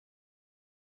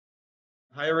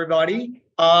Hi, everybody.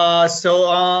 I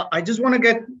just want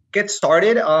to get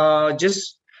started.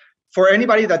 Just for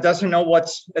anybody that doesn't know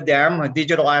what's a DAM, a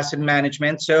digital asset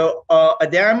management. A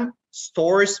DAM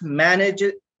stores,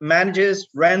 manages,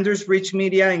 renders rich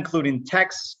media, including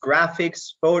text,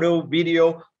 graphics, photo,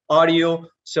 video, audio.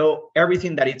 So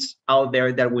everything that is out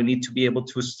there that we need to be able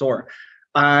to store.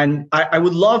 And I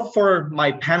would love for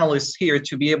my panelists here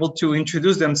to be able to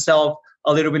introduce themselves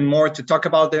a little bit more to talk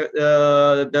about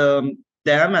the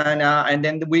them and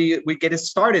then we get it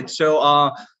started.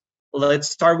 Let's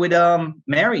start with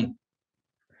Mary.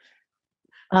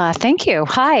 Thank you.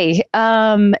 Hi,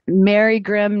 Mary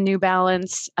Grimm, New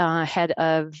Balance, head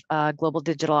of global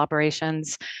digital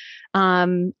operations.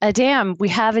 A DAM, we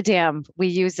have a DAM. We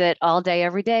use it all day,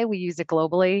 every day. We use it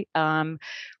globally.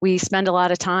 We spend a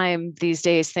lot of time these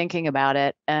days thinking about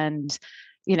it. And,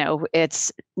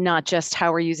 it's not just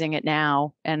how we're using it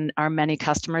now and our many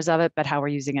customers of it, but how we're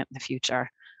using it in the future.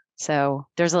 So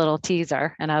there's a little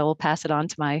teaser, and I will pass it on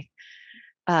to my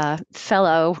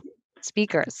fellow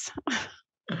speakers.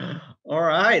 All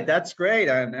right, that's great.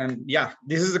 And yeah,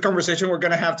 this is the conversation we're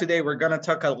going to have today. We're going to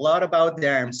talk a lot about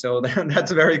DAM, so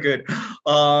that's very good.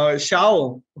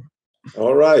 Shaul.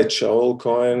 All right, Shaul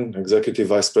Cohen, Executive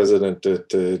Vice President at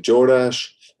Jordash,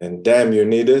 and DAM, you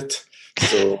need it.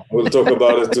 So we'll talk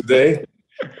about it today.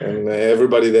 And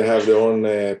everybody, they have their own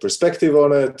perspective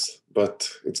on it, but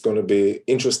it's going to be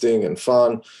interesting and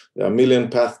fun. There are a million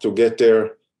paths to get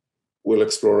there. We'll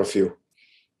explore a few.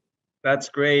 That's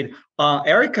great.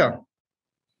 Erica.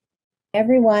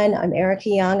 Everyone, I'm Erica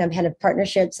Young. I'm head of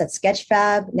partnerships at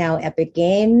Sketchfab, now Epic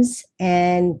Games.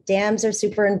 And DAMs are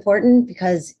super important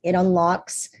because it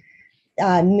unlocks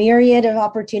a myriad of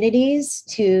opportunities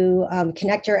to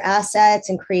connect your assets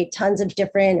and create tons of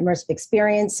different immersive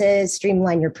experiences,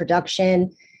 streamline your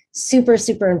production. Super,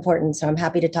 super important. So I'm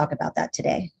happy to talk about that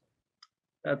today.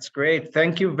 That's great.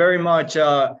 Thank you very much.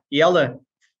 Jelle.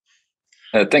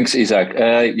 Thanks, Isaac.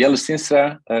 Jelle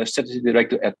Stienstra, Strategy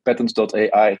Director at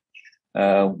Patterns.ai.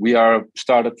 We are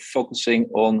started focusing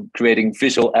on creating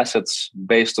visual assets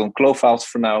based on CLO files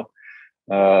for now.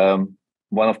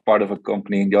 One part of a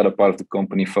company, the other part of the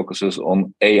company focuses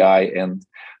on AI and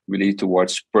really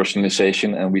towards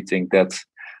personalization. And we think that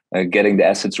getting the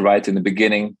assets right in the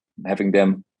beginning, having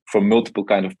them for multiple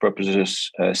kind of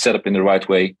purposes set up in the right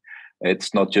way,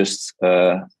 it's not just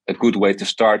a good way to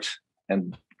start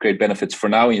and create benefits for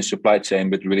now in your supply chain,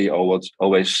 but really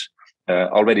always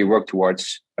already work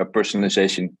towards a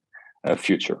personalization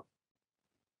future.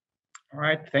 All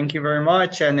right, thank you very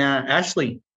much. And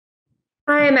Ashley.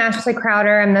 Hi, I'm Ashley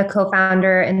Crowder. I'm the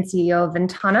co-founder and CEO of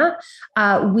VNTANA.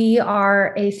 We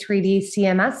are a 3D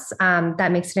CMS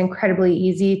that makes it incredibly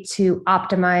easy to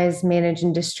optimize, manage,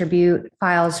 and distribute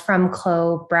files from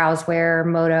CLO, Browseware,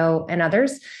 Moto, and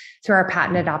others through our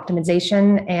patented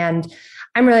optimization. And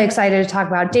I'm really excited to talk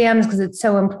about DAMs because it's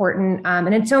so important.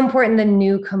 And it's so important, the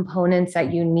new components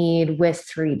that you need with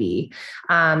 3D.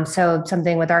 So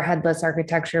something with our headless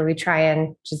architecture, we try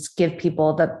and just give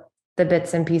people the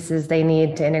bits and pieces they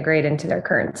need to integrate into their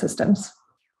current systems.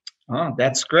 Oh,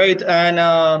 that's great. And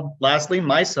lastly,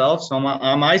 myself. So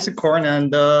I'm Isaac Korn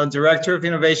and the Director of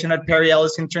Innovation at Apparel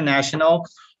International.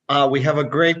 We have a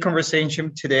great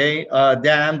conversation today.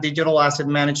 DAM, digital asset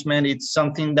management, it's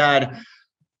something that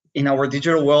in our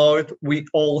digital world, we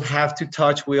all have to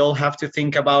touch, we all have to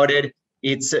think about it.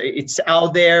 It's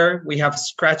out there. We have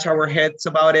scratched our heads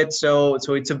about it. So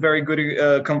it's a very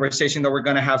good conversation that we're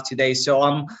gonna have today. So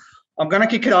I'm gonna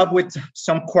kick it up with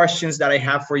some questions that I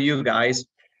have for you guys.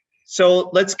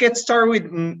 So let's get started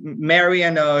with Mary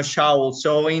and Shaul.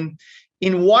 So in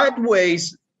what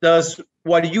ways does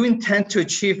what you intend to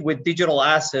achieve with digital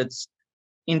assets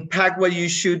impact what you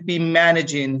should be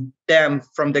managing them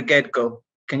from the get-go?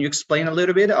 Can you explain a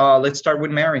little bit? Let's start with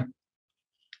Mary.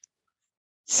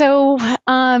 So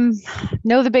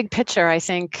know the big picture, I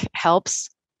think, helps.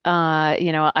 I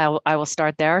will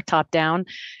start there, top down.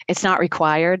 It's not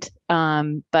required,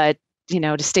 but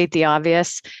to state the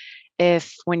obvious,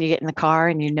 if when you get in the car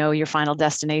and you know your final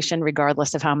destination,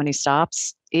 regardless of how many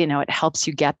stops, it helps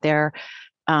you get there.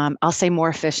 I'll say more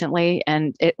efficiently,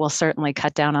 and it will certainly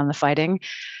cut down on the fighting.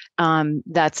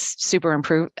 That's super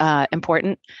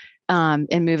important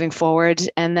in moving forward.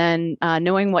 And then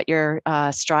knowing what you're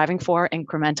striving for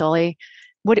incrementally.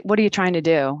 What are you trying to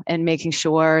do, and making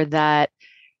sure that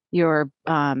you're,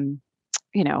 is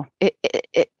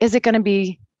it going to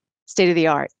be state of the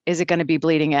art? Is it going to be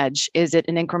bleeding edge? Is it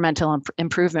an incremental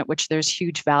improvement, which there's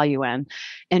huge value in?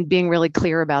 And being really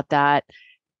clear about that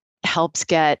helps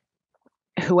get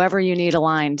whoever you need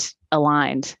aligned.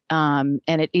 And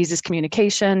it eases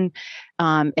communication.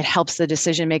 It helps the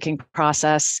decision-making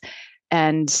process,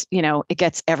 and, it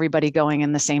gets everybody going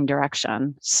in the same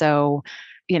direction. So,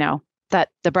 that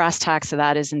the brass tacks of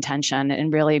that is intention,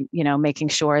 and really, making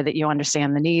sure that you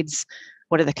understand the needs.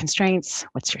 What are the constraints?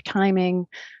 What's your timing?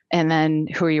 And then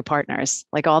who are your partners?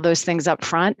 Like all those things up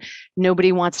front,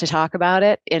 nobody wants to talk about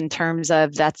it in terms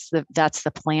of that's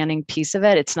the planning piece of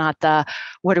it. It's not the,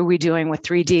 what are we doing with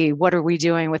 3D? What are we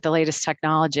doing with the latest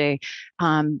technology?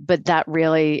 But that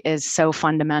really is so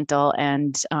fundamental,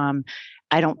 and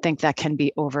I don't think that can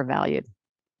be overvalued.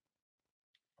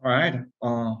 All right,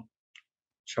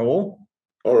 Joel?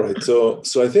 All right, so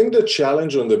I think the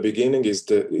challenge on the beginning is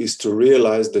to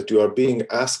realize that you are being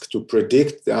asked to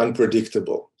predict the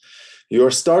unpredictable. You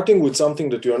are starting with something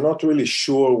that you are not really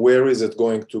sure where is it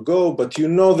going to go, but you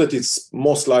know that it's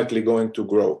most likely going to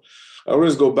grow. I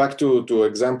always go back to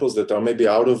examples that are maybe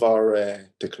out of our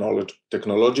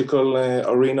technological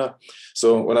arena.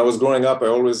 So when I was growing up, I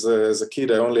always, as a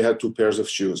kid, I only had 2 pairs of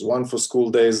shoes, one for school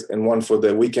days and one for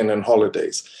the weekend and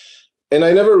holidays. And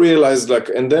I never realized,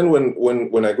 and then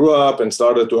when I grew up and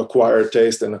started to acquire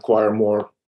taste and acquire more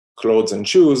clothes and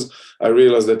shoes, I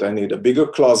realized that I need a bigger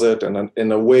closet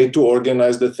and a way to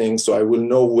organize the things so I will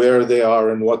know where they are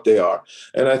and what they are.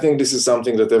 And I think this is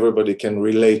something that everybody can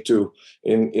relate to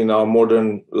in our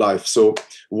modern life. So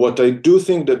what I do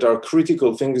think that are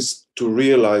critical things to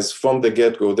realize from the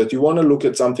get-go, that you want to look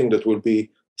at something that will be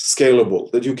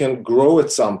scalable, that you can grow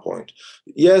at some point.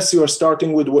 Yes, you are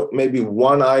starting with maybe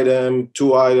 1 item,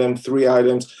 2 items, 3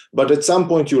 items, but at some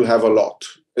point you'll have a lot.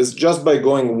 It's just by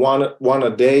going one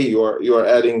a day,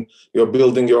 you're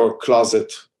building your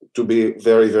closet to be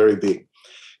very, very big.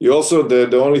 You also,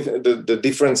 the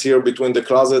difference here between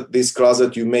this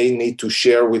closet you may need to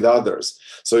share with others.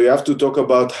 So you have to talk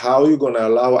about how you're going to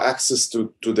allow access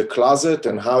to the closet,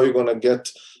 and how you're going to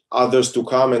get others to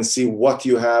come and see what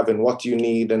you have and what you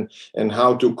need, and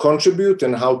how to contribute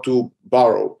and how to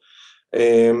borrow.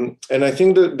 And I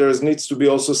think that there needs to be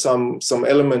also some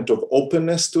element of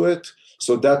openness to it.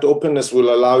 So that openness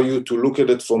will allow you to look at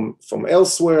it from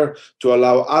elsewhere, to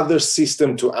allow other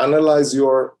systems to analyze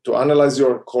your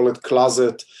call it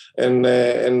closet.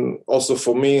 And also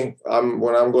for me,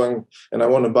 when I'm going and I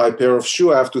want to buy a pair of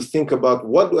shoes, I have to think about,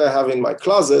 what do I have in my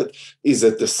closet? Is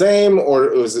it the same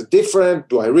or is it different?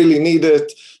 Do I really need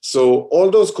it? So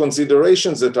all those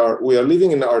considerations we are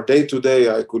living in our day-to-day.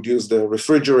 I could use the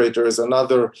refrigerator as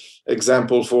another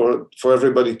example for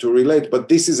everybody to relate, but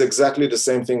this is exactly the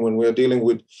same thing when we are dealing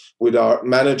with our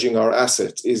managing our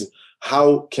assets. Is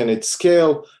how can it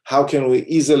scale? How can we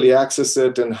easily access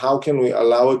it? And how can we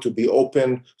allow it to be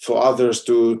open for others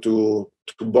to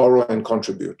borrow and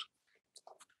contribute?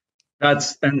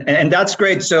 That's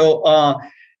great. So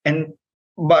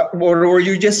but what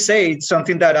you just say,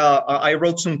 something that I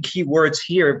wrote some keywords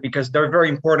here because they're very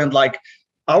important. Like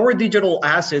our digital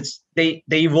assets, they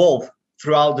evolve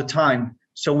throughout the time.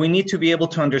 So we need to be able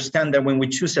to understand that when we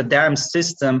choose a DAM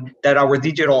system, that our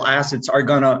digital assets are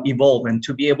gonna evolve, and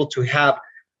to be able to have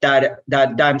that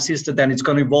DAM system, then it's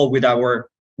gonna evolve with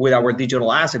our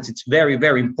digital assets. It's very,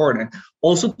 very important.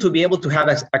 Also to be able to have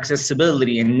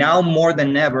accessibility, and now more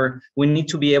than ever, we need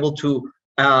to be able to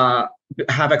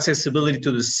have accessibility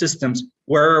to the systems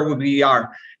wherever we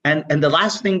are. And the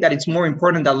last thing that it's more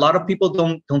important that a lot of people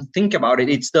don't think about it,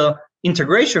 it's the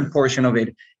integration portion of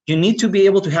it. You need to be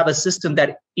able to have a system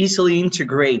that easily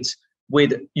integrates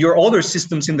with your other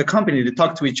systems in the company to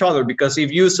talk to each other, because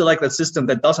if you select a system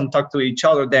that doesn't talk to each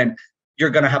other, then you're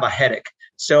going to have a headache.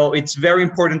 So it's very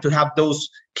important to have those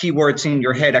keywords in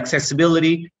your head: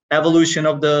 accessibility, evolution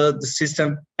of the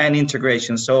system, and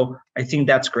integration. So I think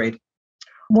that's great.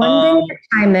 One thing to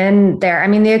chime in there, I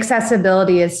mean, the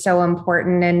accessibility is so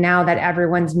important. And now that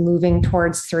everyone's moving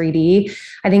towards 3D,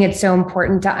 I think it's so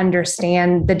important to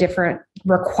understand the different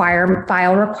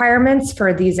file requirements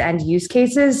for these end use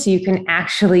cases so you can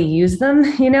actually use them.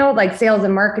 Like sales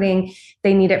and marketing,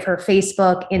 they need it for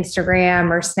Facebook,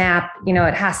 Instagram, or Snap.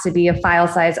 It has to be a file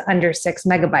size under 6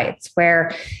 megabytes,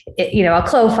 where a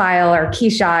CLO file or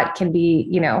Keyshot can be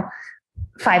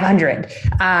 500.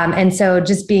 And so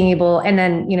just being able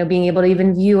to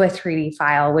even view a 3D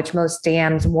file, which most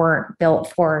DAMs weren't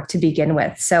built for to begin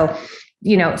with. So,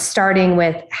 starting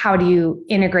with how do you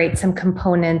integrate some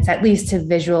components, at least to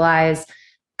visualize,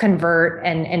 convert,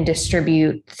 and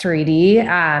distribute 3D.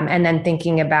 And then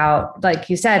thinking about, like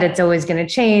you said, it's always going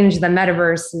to change. The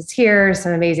metaverse is here.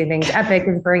 Some amazing things Epic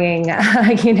is bringing, but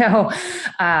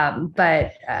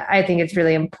I think it's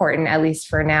really important, at least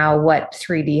for now, what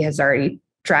 3D has already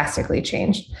drastically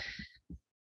changed.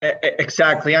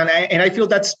 Exactly, and I feel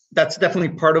that's definitely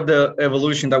part of the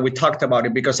evolution that we talked about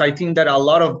it, because I think that a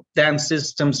lot of dam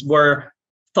systems were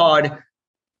thought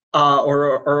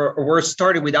or were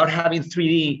started without having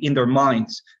 3D in their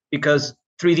minds, because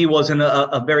 3D wasn't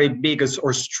a very big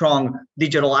or strong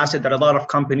digital asset that a lot of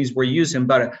companies were using.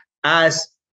 But as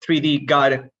 3D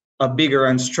got bigger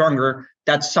and stronger,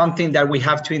 that's something that we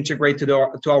have to integrate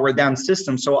to our dam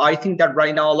system. So I think that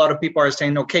right now a lot of people are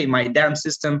saying, okay, my dam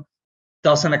system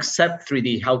doesn't accept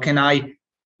 3D. How can I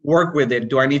work with it?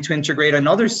 Do I need to integrate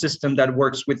another system that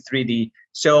works with 3D?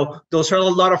 So those are a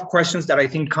lot of questions that I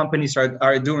think companies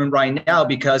are doing right now,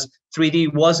 because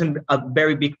 3D wasn't a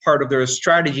very big part of their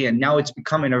strategy, and now it's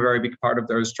becoming a very big part of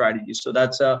their strategy. So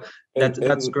that's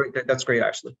great. That's great,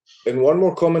 actually. And one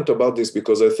more comment about this,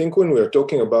 because I think when we're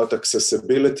talking about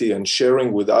accessibility and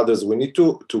sharing with others, we need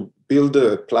to build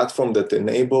a platform that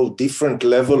enable different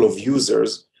level of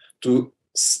users to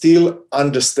still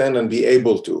understand and be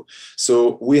able to.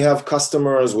 So we have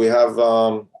customers, we have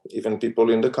even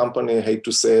people in the company, I hate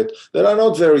to say it, that are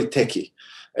not very techy.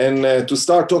 And to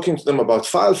start talking to them about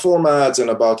file formats and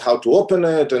about how to open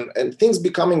it, and things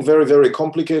becoming very, very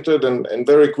complicated, and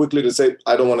very quickly to say,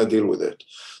 I don't want to deal with it.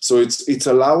 So it's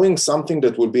allowing something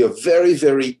that will be a very,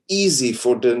 very easy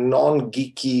for the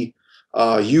non-geeky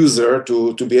user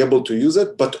to be able to use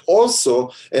it, but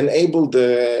also enable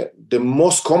the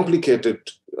most complicated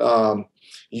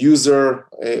user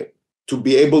to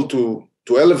be able to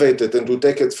elevate it and to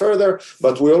take it further.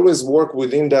 But we always work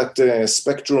within that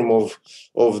spectrum of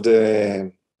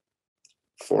the,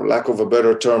 for lack of a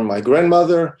better term, my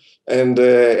grandmother and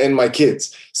my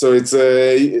kids. So it's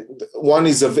one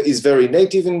is very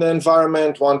native in the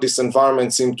environment. One, this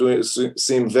environment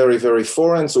seem very, very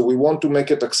foreign. So we want to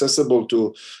make it accessible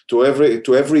to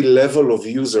every level of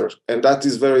user, and that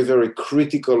is very, very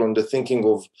critical on the thinking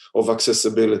of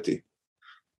accessibility.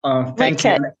 Thank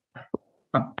you.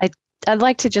 I'd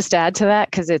like to just add to that,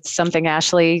 because it's something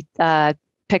Ashley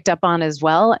picked up on as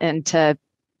well, and to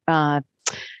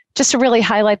just to really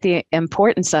highlight the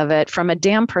importance of it from a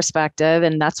dam perspective,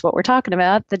 and that's what we're talking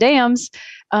about, the dams.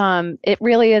 It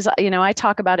really is, I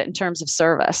talk about it in terms of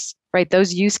service, right?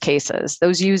 Those use cases,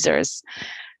 those users,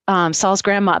 Saul's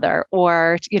grandmother,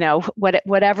 or,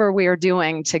 whatever we are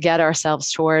doing to get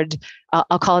ourselves toward,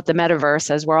 I'll call it the metaverse,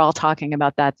 as we're all talking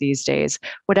about that these days,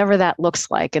 whatever that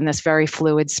looks like in this very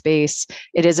fluid space,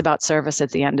 it is about service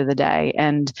at the end of the day.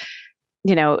 And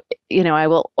I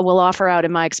will offer out,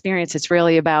 in my experience, it's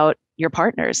really about your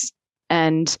partners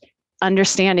and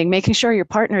understanding, making sure your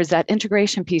partners, that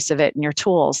integration piece of it and your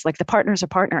tools, like the partners are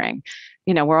partnering.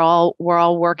 We're all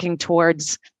working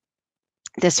towards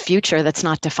this future that's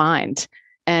not defined,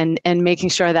 and making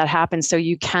sure that happens. So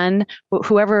you can,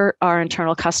 whoever our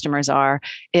internal customers are,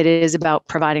 it is about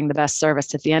providing the best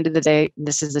service. At the end of the day,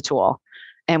 this is a tool,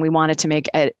 and we wanted to make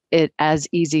it as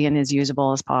easy and as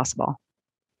usable as possible.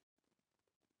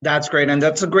 That's great. And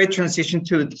that's a great transition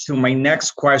to my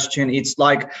next question. It's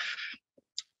like,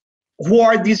 who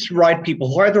are these right people?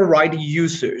 Who are the right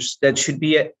users that should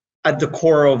be at the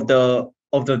core of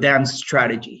the dance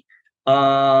strategy?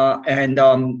 Erica,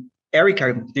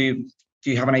 do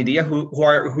you have an idea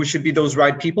who should be those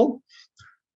right people?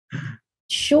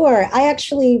 Sure. I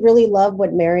actually really love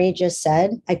what Mary just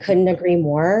said. I couldn't agree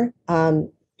more.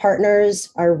 Partners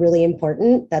are really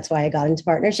important. That's why I got into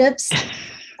partnerships.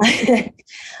 I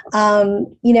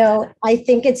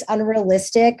think it's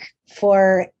unrealistic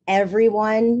for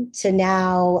everyone to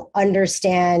now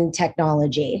understand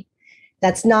technology.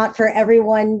 That's not for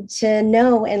everyone to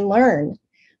know and learn.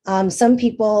 Some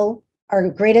people are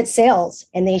great at sales,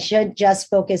 and they should just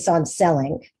focus on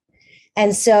selling.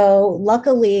 And so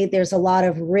luckily, there's a lot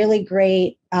of really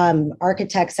great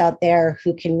architects out there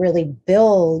who can really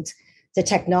build the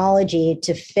technology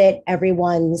to fit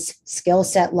everyone's skill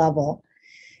set level.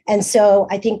 And so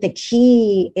I think the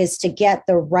key is to get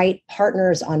the right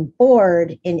partners on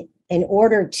board in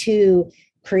order to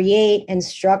create and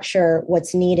structure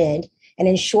what's needed and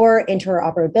ensure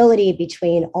interoperability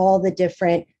between all the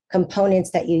different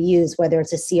components that you use, whether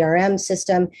it's a CRM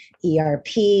system, ERP,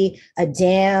 a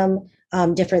DAM,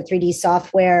 different 3D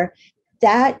software.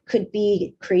 That could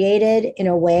be created in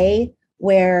a way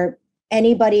where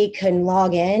anybody can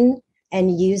log in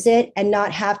and use it and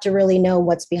not have to really know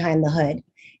what's behind the hood.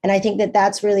 And I think that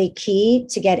that's really key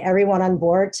to get everyone on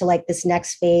board to like this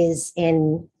next phase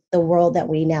in the world that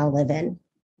we now live in.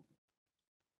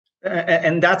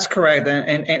 And that's correct.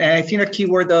 And I think a key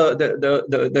word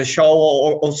the show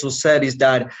also said is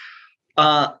that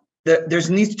there's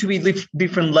needs to be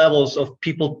different levels of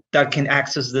people that can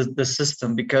access the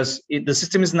system, because the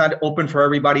system is not open for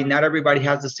everybody. Not everybody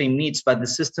has the same needs, but the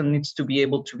system needs to be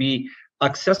able to be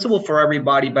accessible for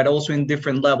everybody, but also in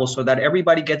different levels, so that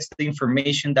everybody gets the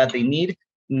information that they need,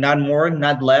 not more,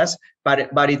 not less, but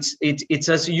it's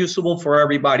as usable for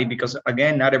everybody, because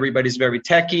again, not everybody's very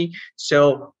techy.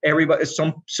 So everybody,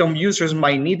 some users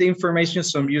might need the information,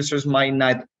 some users might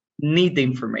not need the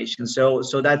information. So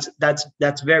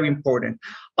that's very important.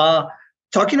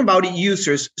 Talking about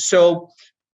users, so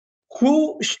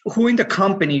who in the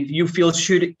company you feel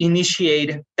should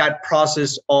initiate that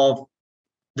process of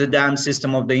the DAM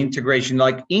system, of the integration?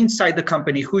 Like inside the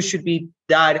company, who should be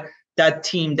that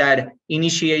team that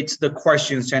initiates the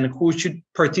questions, and who should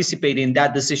participate in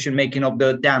that decision making of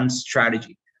the DAM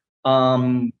strategy?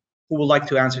 Who would like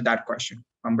to answer that question?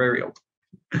 I'm very open.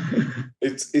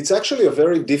 It's actually a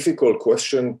very difficult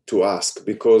question to ask,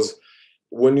 because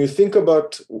when you think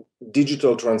about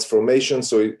digital transformation,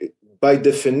 so by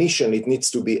definition, it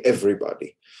needs to be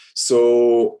everybody.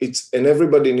 So and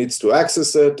everybody needs to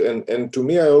access it. And to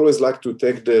me, I always like to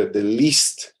take the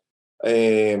least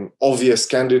obvious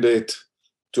candidate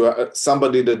to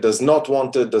somebody that does not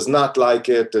want it, does not like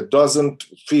it, that doesn't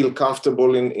feel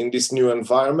comfortable in this new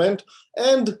environment,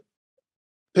 and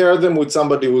pair them with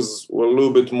somebody who's a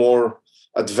little bit more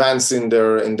advanced in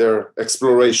their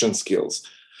exploration skills.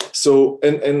 So,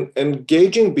 and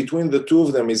engaging between the two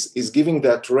of them is giving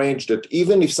that range, that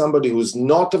even if somebody who's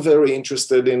not very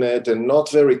interested in it and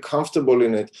not very comfortable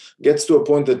in it gets to a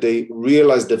point that they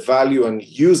realize the value and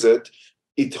use it,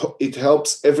 it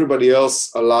helps everybody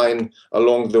else align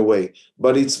along the way.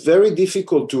 But it's very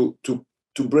difficult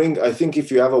to bring. I think if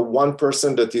you have one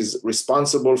person that is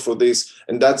responsible for this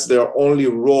and that's their only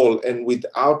role, and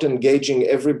without engaging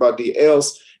everybody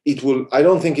else, I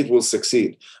don't think it will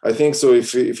succeed. I think so.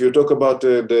 If you talk about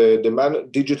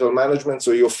digital management,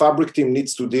 so your fabric team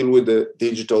needs to deal with the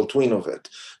digital twin of it.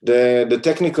 The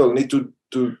technical need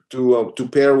to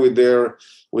pair with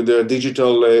their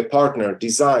digital partner.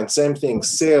 Design, same thing.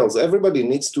 Sales, everybody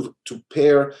needs to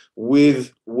pair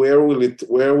with where will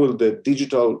the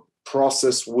digital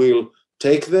process will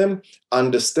take them,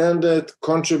 understand it,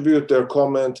 contribute their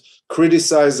comment,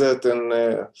 criticize it. And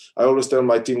I always tell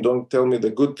my team, don't tell me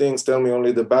the good things, tell me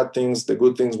only the bad things. The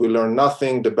good things we learn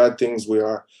nothing. The bad things we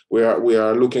are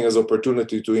looking as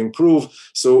opportunity to improve.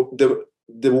 So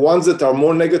the ones that are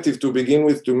more negative to begin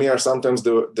with, to me, are sometimes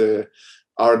the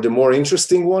more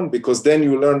interesting one, because then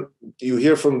you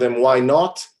hear from them why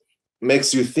not,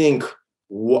 makes you think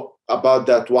about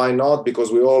that why not,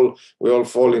 because we all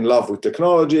fall in love with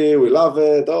technology, we love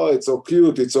it, oh, it's so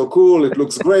cute, it's so cool, it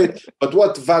looks great, but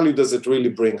what value does it really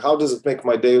bring? How does it make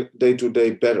my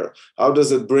day-to-day better? How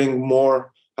does it bring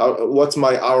more? What's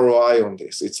my ROI on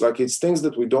this? It's things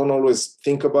that we don't always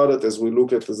think about it as we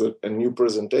look at as a new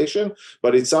presentation,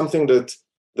 but it's something that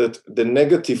the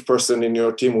negative person in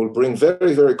your team will bring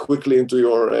very, very quickly into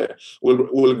your,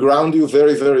 will ground you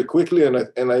very, very quickly.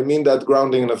 And I mean that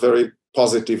grounding in a very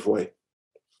positive way.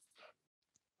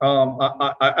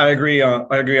 I agree. I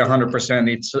agree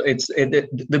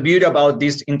 100%. The beauty about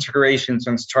these integrations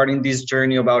and starting this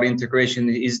journey about integration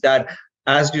is that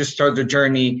as you start the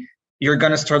journey, you're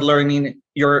going to start learning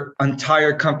your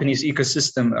entire company's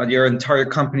ecosystem, your entire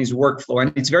company's workflow.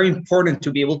 And it's very important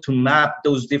to be able to map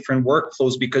those different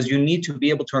workflows, because you need to be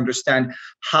able to understand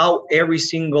how every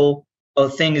single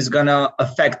thing is going to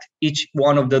affect each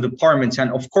one of the departments.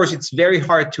 And of course, it's very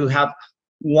hard to have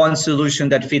one solution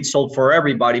that fits all for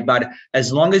everybody. But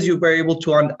as long as you were able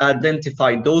to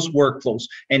identify those workflows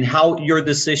and how your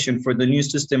decision for the new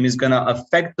system is going to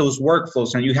affect those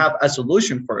workflows, and you have a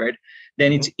solution for it,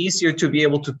 then it's easier to be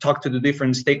able to talk to the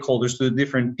different stakeholders, to the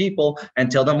different people,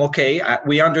 and tell them, okay,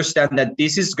 we understand that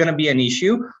this is going to be an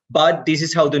issue, but this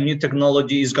is how the new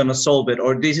technology is going to solve it,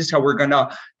 or this is how we're going to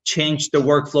change the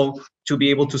workflow to be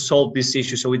able to solve this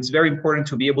issue. So it's very important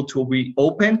to be able to be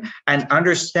open and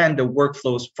understand the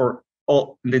workflows for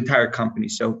the entire company.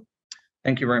 So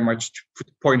thank you very much for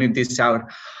pointing this out.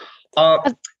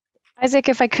 Isaac,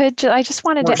 if I could, I just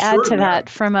wanted to add to that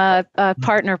from a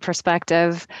partner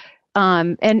perspective.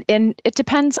 And it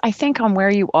depends, I think, on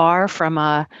where you are from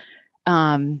a,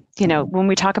 when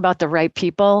we talk about the right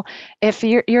people. If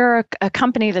you're a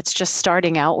company that's just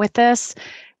starting out with this,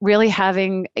 really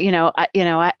having,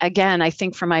 again, I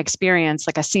think from my experience,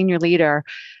 like a senior leader,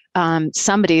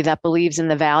 somebody that believes in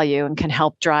the value and can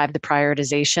help drive the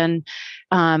prioritization.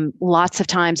 Lots of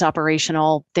times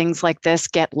operational things like this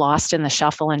get lost in the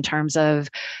shuffle in terms of,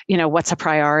 what's a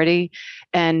priority,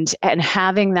 and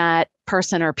having that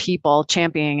person or people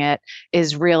championing it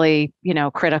is really,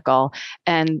 critical.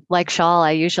 And like Shaul,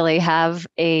 I usually have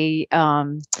a,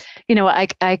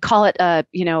 I call it a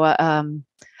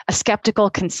skeptical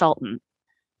consultant.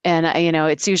 And,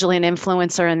 it's usually an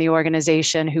influencer in the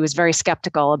organization who is very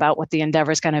skeptical about what the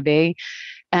endeavor is going to be.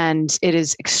 And it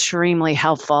is extremely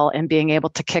helpful in being able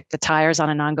to kick the tires on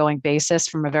an ongoing basis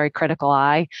from a very critical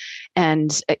eye.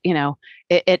 And,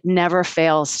 it never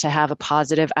fails to have a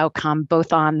positive outcome,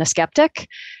 both on the skeptic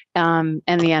and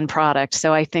the end product.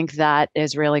 So I think that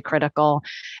is really critical.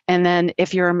 And then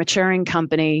if you're a maturing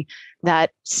company,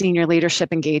 that senior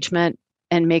leadership engagement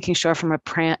and making sure from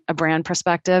a brand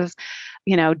perspective,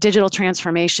 digital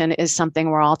transformation is something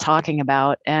we're all talking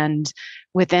about. And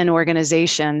within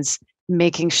organizations,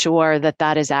 making sure that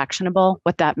that is actionable,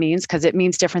 what that means, because it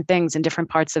means different things in different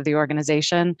parts of the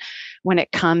organization. When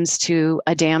it comes to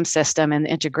a DAM system and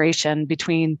integration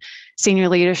between senior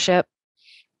leadership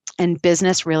and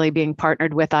business really being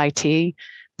partnered with IT,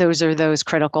 those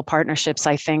critical partnerships,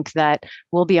 I think, that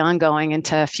will be ongoing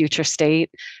into future state,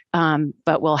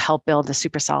 but will help build a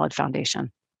super solid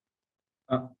foundation.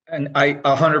 And I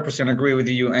 100% agree with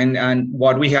you. And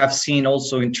what we have seen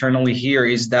also internally here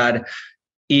is that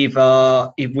if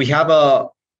we have a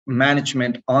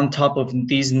management on top of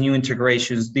these new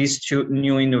integrations, these two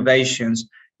new innovations,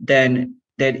 then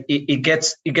that it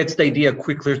gets the idea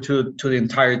quicker to the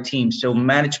entire team. So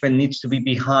management needs to be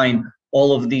behind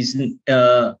all of these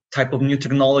type of new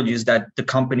technologies that the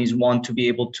companies want to be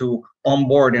able to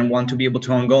onboard and want to be able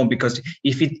to ongoing. Because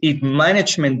if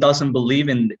management doesn't believe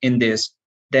in this,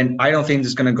 then I don't think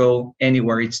it's going to go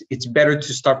anywhere. It's better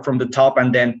to start from the top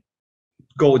and then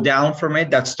go down from it,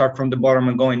 that start from the bottom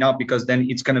and going up, because then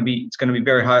it's going to be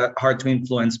very hard to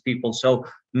influence people. So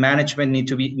management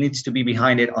needs to be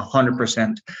behind it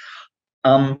 100%.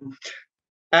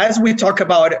 As we talk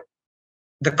about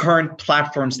the current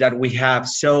platforms that we have,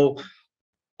 so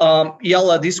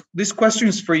Yella, this question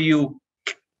is for you.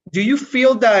 Do you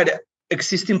feel that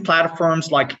existing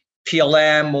platforms like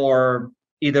PLM or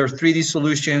either 3D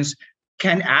solutions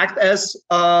can act as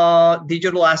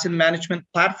digital asset management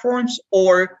platforms,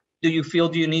 or do you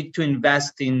feel you need to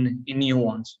invest in new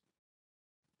ones?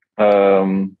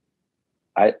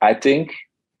 I think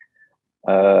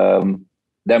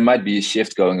there might be a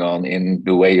shift going on in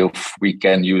the way of we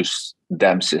can use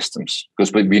DAM systems,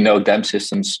 because we know DAM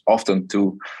systems often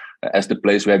as the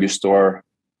place where we store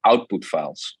output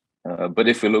files. But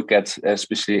if we look at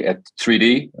especially at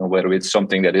 3D, whether it's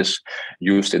something that is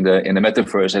used in the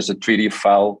metaverse as a 3D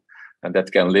file and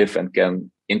that can live and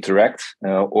can interact,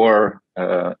 or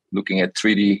looking at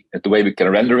 3D at the way we can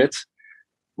render it,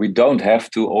 we don't have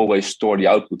to always store the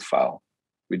output file.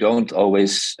 We don't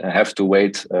always have to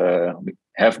wait,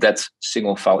 have that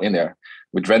single file in there.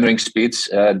 With rendering speeds,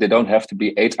 they don't have to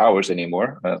be 8 hours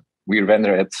anymore. We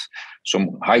render at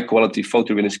some high quality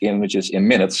photorealistic images in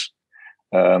minutes.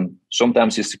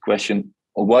 Sometimes it's the question,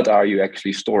 what are you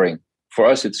actually storing? For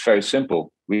us, it's very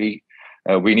simple. We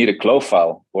need a CLO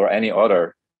file or any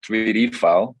other 3D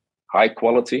file, high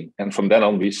quality. And from then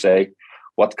on, we say,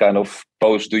 what kind of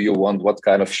pose do you want? What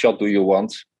kind of shot do you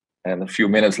want? And a few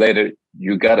minutes later,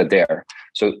 you got it there.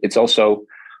 So it's also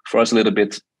for us a little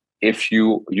bit, if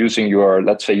you using your,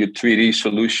 let's say your 3D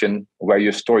solution where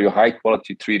you store your high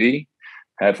quality 3D,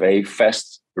 have a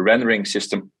fast rendering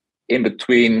system in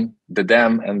between the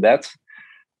DAM and that,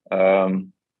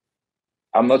 I'm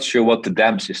not sure what the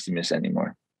DAM system is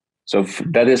anymore. So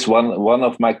that is one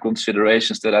of my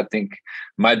considerations that I think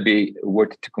might be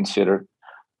worth to consider.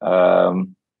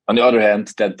 On the other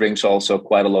hand, that brings also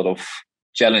quite a lot of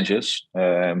challenges,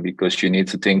 because you need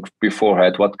to think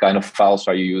beforehand, what kind of files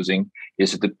are you using?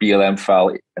 Is it a PLM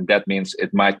file? And that means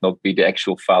it might not be the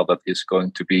actual file that is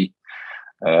going to be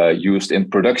used in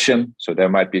production. So there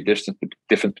might be a difference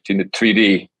between the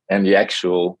 3D and the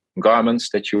actual garments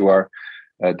that you are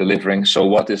delivering. So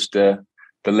what is the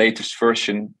latest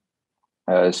version?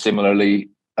 Similarly,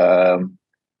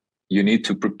 you need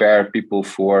to prepare people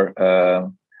for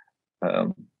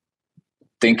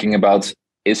thinking about,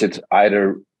 is it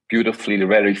either beautifully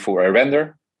ready for a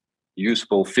render,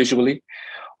 usable visually,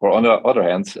 or on the other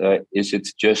hand, is it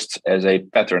just as a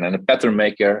pattern? And a pattern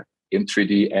maker in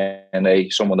 3D and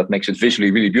someone that makes it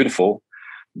visually really beautiful,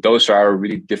 those are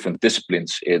really different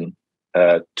disciplines in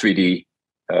 3D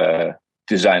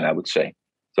design, I would say.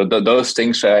 So those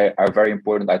things are very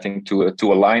important, I think, to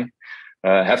align.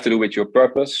 Have to do with your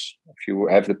purpose. If you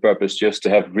have the purpose just to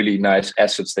have really nice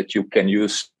assets that you can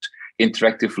use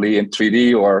interactively in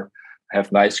 3D or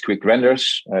have nice quick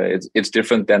renders, it's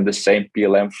different than the same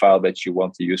PLM file that you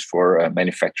want to use for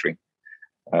manufacturing.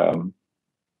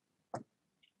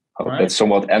 Hope Right. that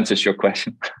somewhat answers your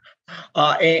question.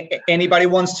 Anybody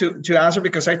wants to answer?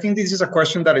 Because I think this is a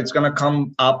question that it's going to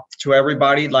come up to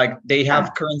everybody. Like they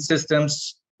have current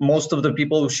systems. Most of the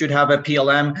people should have a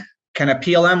PLM. Can a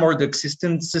PLM or the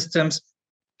existing systems,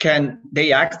 can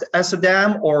they act as a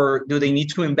dam, or do they need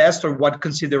to invest, or what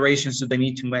considerations do they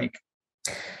need to make?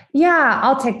 Yeah,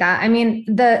 I'll take that. I mean,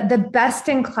 the best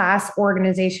in class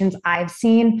organizations I've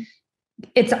seen,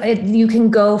 you can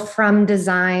go from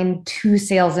design to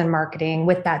sales and marketing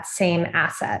with that same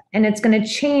asset, and it's going to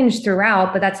change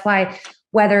throughout. But that's why,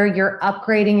 whether you're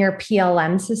upgrading your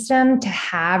PLM system to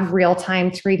have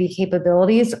real-time 3D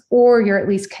capabilities, or you're at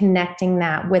least connecting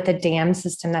that with a DAM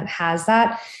system that has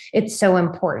that, it's so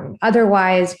important.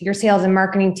 Otherwise, your sales and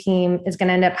marketing team is going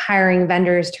to end up hiring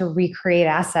vendors to recreate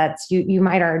assets you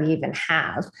might already even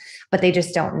have, but they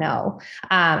just don't know.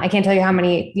 I can't tell you how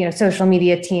many social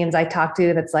media teams I talk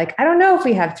to that's like, I don't know if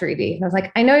we have 3D. And I was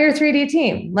like, I know your 3D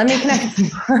team. Let me connect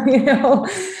you.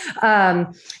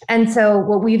 And so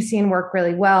what we've seen work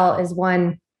really well is,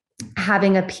 one,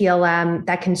 having a PLM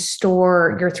that can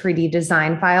store your 3D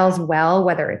design files well,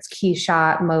 whether it's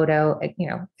Keyshot, Modo,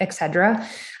 et cetera.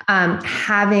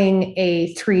 Having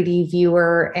a 3D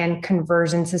viewer and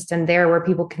conversion system there where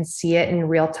people can see it in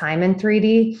real time in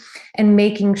 3D, and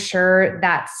making sure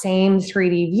that same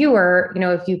 3D viewer,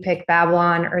 if you pick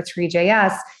Babylon or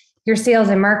 3JS, your sales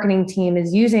and marketing team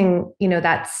is using,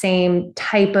 that same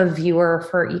type of viewer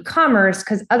for e-commerce,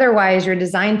 because otherwise your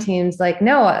design team's like,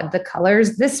 no, the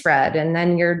color's this red. And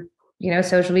then your,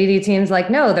 social media team's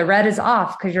like, no, the red is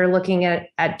off, because you're looking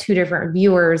at two different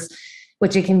viewers,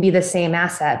 which it can be the same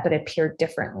asset, but appear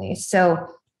differently. So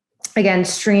again,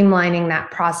 streamlining that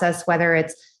process, whether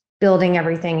it's building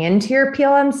everything into your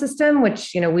PLM system,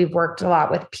 which, we've worked a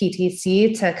lot with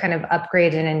PTC to kind of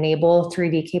upgrade and enable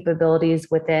 3D capabilities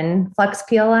within Flex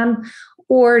PLM,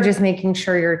 or just making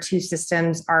sure your two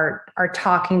systems are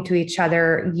talking to each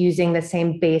other, using the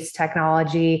same base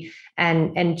technology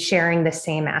and sharing the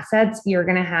same assets. You're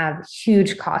going to have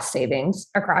huge cost savings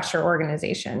across your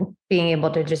organization, being able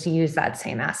to just use that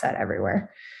same asset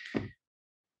everywhere.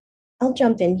 I'll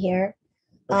jump in here.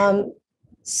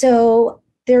 So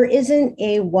there isn't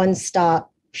a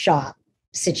one-stop shop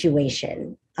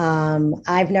situation.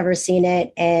 I've never seen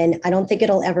it, and I don't think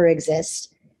it'll ever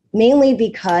exist, mainly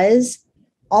because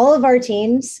all of our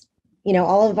teams,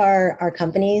 all of our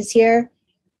companies here,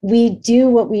 we do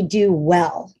what we do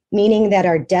well, meaning that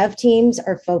our dev teams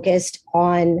are focused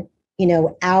on,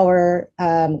 our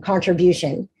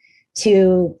contribution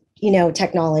to,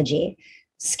 technology.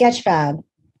 Sketchfab,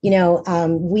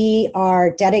 we are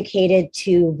dedicated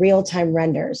to real-time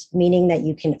renders, meaning that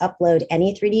you can upload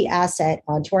any 3D asset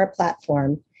onto our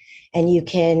platform, and you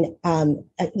can,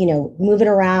 move it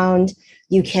around.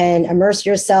 You can immerse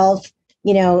yourself,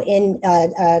 in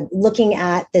looking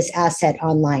at this asset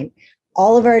online.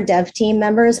 All of our dev team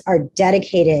members are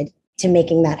dedicated to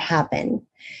making that happen.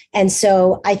 And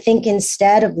so I think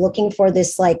instead of looking for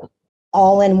this like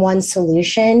all-in-one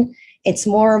solution, it's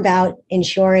more about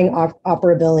ensuring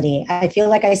operability. I feel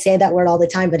like I say that word all the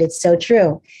time, but it's so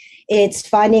true. It's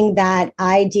finding that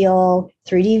ideal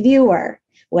 3D viewer,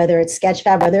 whether it's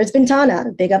Sketchfab, whether it's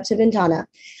VNTANA, big up to VNTANA.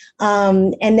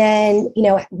 And then,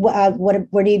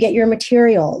 where do you get your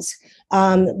materials?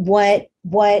 What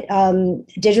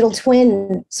digital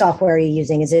twin software are you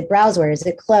using? Is it Browseware? Is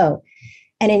it Clo?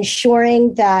 And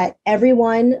ensuring that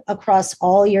everyone across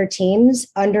all your teams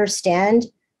understand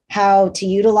how to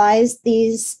utilize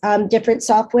these different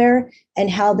software and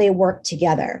how they work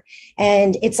together.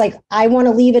 And it's like, I want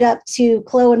to leave it up to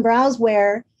Clo and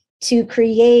Browseware to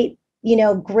create,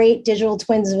 great digital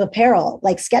twins of apparel.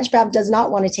 Like Sketchfab does not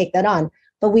want to take that on,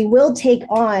 but we will take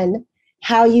on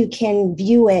how you can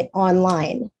view it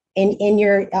online on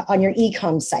your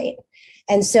e-com site.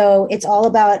 And so it's all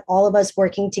about all of us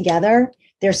working together.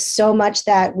 There's so much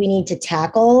that we need to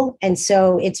tackle. And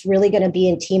so it's really going to be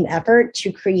a team effort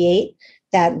to create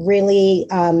that really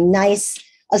nice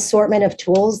assortment of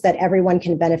tools that everyone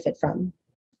can benefit from.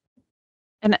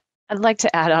 And I'd like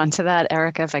to add on to that,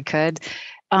 Erica, if I could.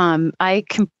 I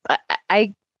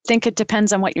think it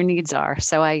depends on what your needs are.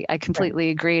 So I completely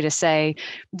agree to say,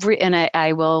 and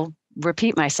I will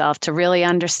repeat myself, to really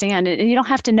understand it. And you don't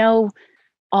have to know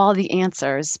all the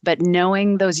answers, but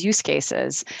knowing those use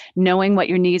cases, knowing what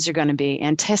your needs are going to be,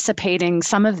 anticipating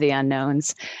some of the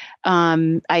unknowns,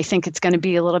 I think it's going to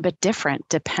be a little bit different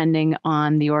depending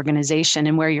on the organization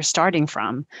and where you're starting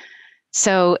from.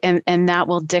 So, and that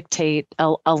will dictate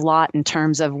a lot in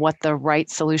terms of what the right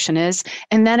solution is.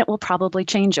 And then it will probably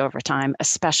change over time,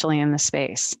 especially in the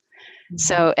space. Mm-hmm.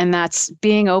 So, and that's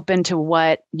being open to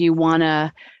what you want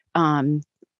to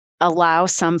allow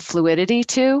some fluidity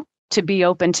to be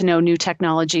open to know new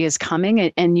technology is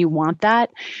coming and you want that,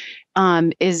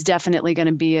 is definitely going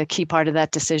to be a key part of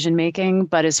that decision making.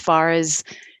 But as far as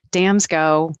dams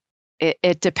go,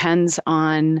 it depends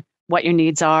on what your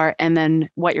needs are and then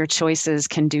what your choices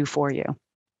can do for you.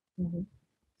 Mm-hmm.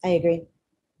 I agree.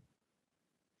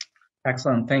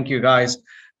 Excellent. Thank you, guys.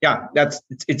 Yeah,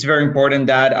 it's very important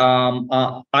that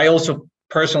I also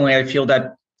personally, I feel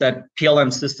that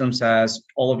PLM systems, as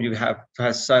all of you have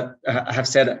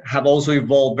said, have also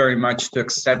evolved very much to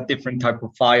accept different type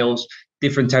of files,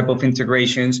 different type of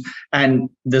integrations, and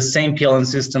the same PLM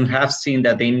system have seen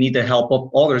that they need the help of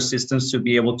other systems to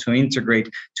be able to integrate,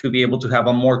 to be able to have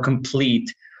a more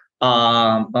complete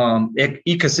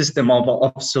ecosystem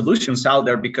of solutions out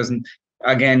there, because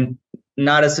again,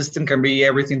 not a system can be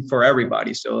everything for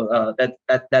everybody. So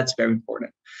that's very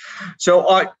important. So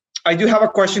I do have a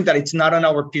question that it's not on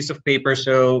our piece of paper,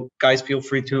 so guys, feel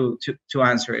free to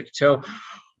answer it. So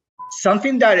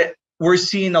something that we're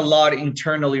seeing a lot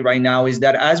internally right now is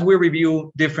that as we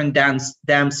review different dam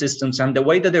systems and the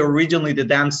way that originally the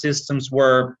dam systems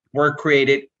were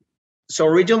created. So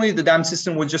originally the dam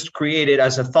system was just created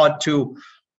as a thought to,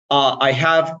 I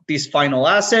have this final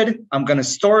asset, I'm gonna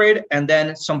store it, and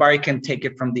then somebody can take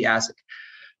it from the asset.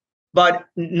 But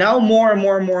now more and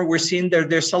more we're seeing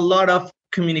there's a lot of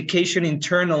communication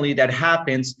internally that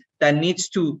happens that needs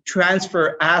to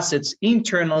transfer assets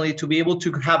internally to be able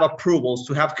to have approvals,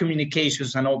 to have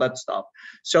communications and all that stuff.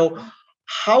 So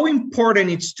how important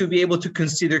it's to be able to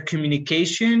consider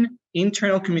communication,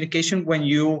 internal communication, when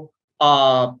you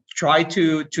try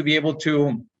to be able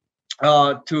to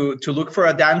look for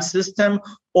a dam system,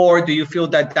 or do you feel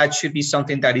that should be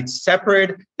something that it's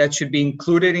separate, that should be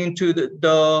included into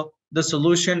the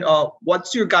solution?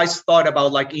 What's your guys' thought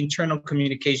about like internal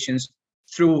communications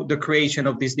through the creation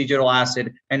of this digital asset,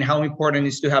 and how important it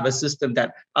is to have a system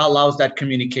that allows that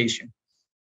communication?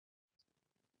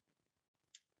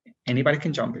 Anybody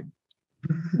can jump in.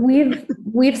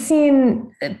 We've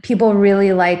seen people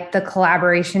really like the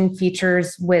collaboration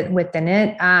features within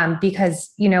it,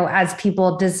 because, you know, as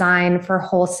people design for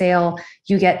wholesale,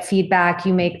 you get feedback,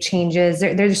 you make changes.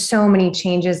 There's so many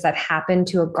changes that happen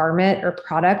to a garment or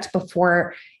product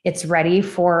before it's ready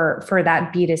for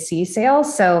that B2C sale.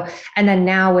 So, and then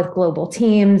now with global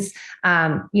teams,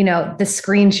 you know, the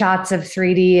screenshots of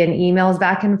 3D and emails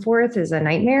back and forth is a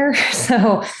nightmare.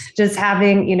 So just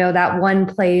having, you know, that one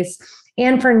place.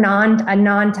 And for a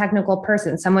non-technical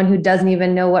person, someone who doesn't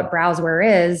even know what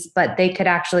browseware is, but they could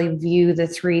actually view the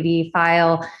 3D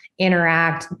file,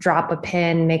 interact, drop a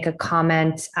pin, make a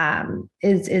comment,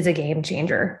 is a game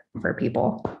changer for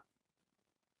people.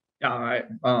 Yeah,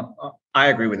 I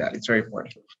agree with that. It's very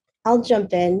important. I'll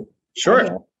jump in.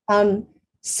 Sure.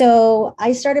 So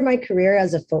I started my career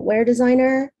as a footwear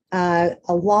designer a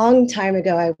long time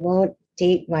ago. I won't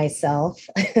date myself,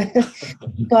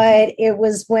 but it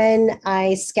was when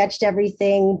I sketched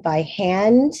everything by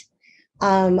hand.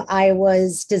 I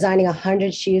was designing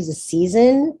 100 shoes a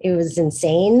season. It was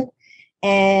insane.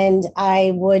 And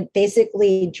I would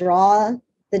basically draw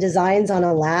the designs on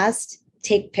a last,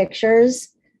 take pictures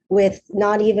with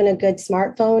not even a good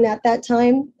smartphone at that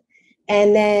time,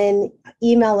 and then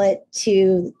email it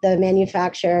to the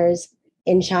manufacturers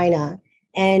in China.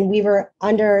 And we were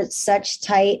under such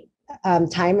tight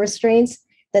time restraints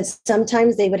that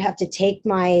sometimes they would have to take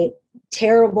my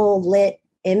terrible lit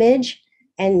image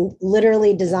and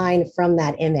literally design from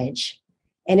that image.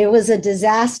 And it was a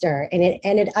disaster. And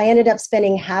I ended up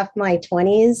spending half my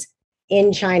 20s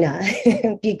in China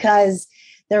because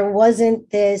there wasn't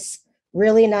this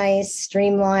really nice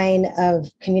streamline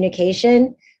of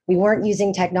communication. We weren't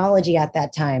using technology at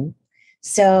that time.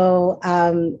 So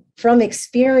from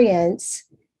experience,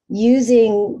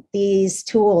 using these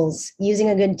tools, using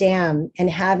a good dam, and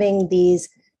having these,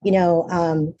 you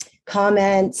know,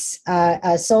 comments,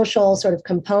 social sort of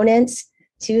components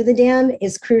to the dam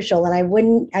is crucial.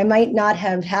 And I might not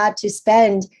have had to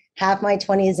spend half my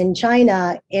 20s in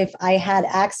China if I had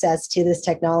access to this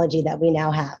technology that we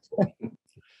now have.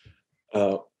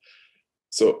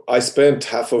 So I spent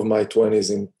half of my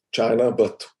 20s in China,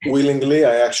 but willingly.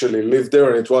 I actually lived there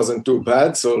and it wasn't too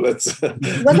bad. So let's.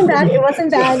 It wasn't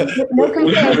bad. No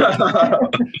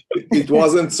complaints. It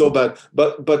wasn't so bad.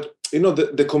 But you know,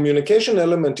 the communication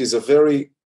element is a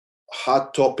very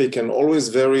hot topic and always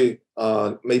very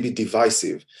maybe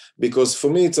divisive, because for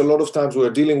me, it's a lot of times we're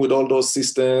dealing with all those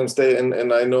systems,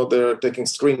 and I know they're taking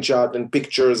screenshot and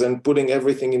pictures and putting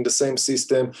everything in the same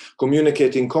system,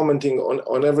 communicating, commenting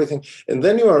on everything. And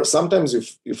then sometimes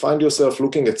you find yourself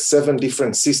looking at 7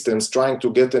 different systems trying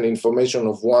to get an information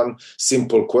of one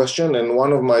simple question. And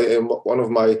one of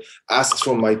my asks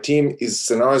from my team is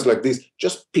scenarios like this: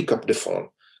 just pick up the phone.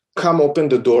 Come open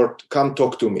the door, come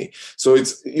talk to me. So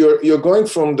you're going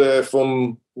from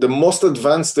the most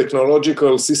advanced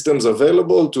technological systems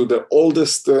available to the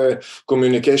oldest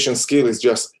communication skill is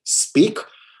just speak.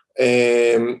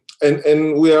 And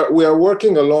we are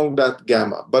working along that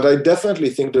gamma. But I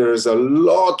definitely think there is a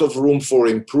lot of room for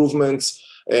improvements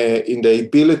in the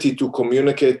ability to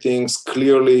communicate things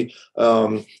clearly.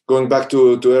 Going back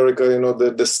to Erica,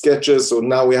 the sketches. So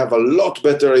now we have a lot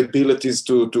better abilities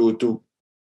to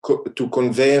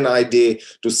convey an idea,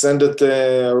 to send it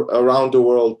around the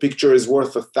world. Picture is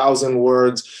worth 1,000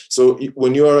 words. So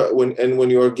when you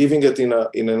are giving it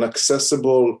in an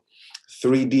accessible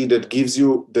 3D that gives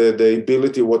you the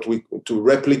ability to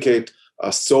replicate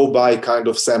a so-by kind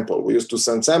of sample. We used to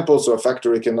send samples so a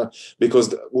factory can,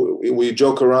 because we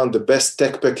joke around, the best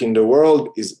tech pack in the world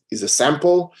is a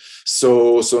sample.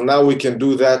 So now we can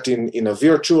do that in a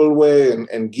virtual way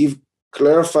and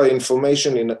clarify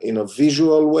information in a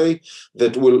visual way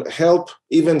that will help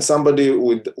even somebody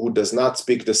who does not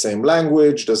speak the same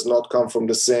language, does not come from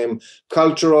the same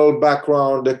cultural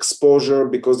background, exposure,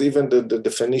 because even the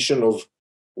definition of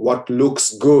what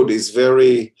looks good is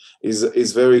very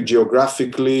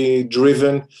geographically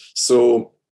driven.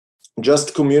 So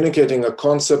just communicating a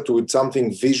concept with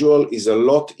something visual is a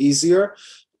lot easier.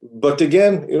 But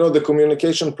again, the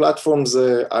communication platforms,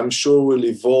 I'm sure, will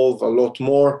evolve a lot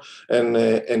more,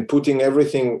 and putting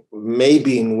everything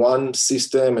maybe in one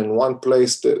system and one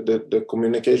place that the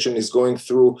communication is going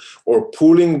through, or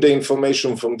pulling the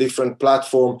information from different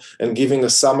platforms and giving a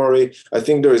summary. I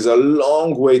think there is a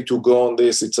long way to go on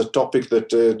this. It's a topic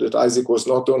that Isaac was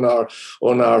not on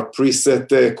our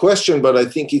preset question, but I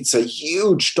think it's a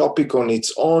huge topic on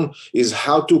its own, is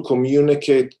how to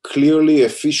communicate clearly,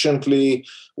 efficiently,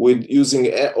 with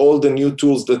using all the new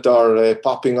tools that are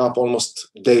popping up almost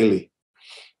daily.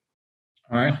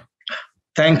 All right.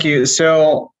 Thank you.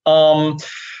 So,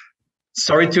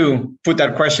 sorry to put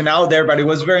that question out there, but it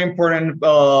was very important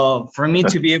for me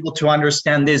to be able to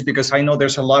understand this, because I know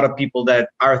there's a lot of people that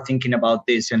are thinking about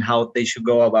this and how they should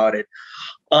go about it.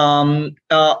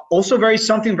 Also,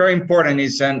 something very important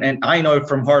is, and I know it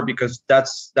from heart, because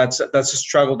that's a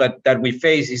struggle that we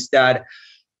face, is that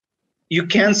you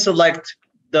can select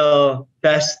the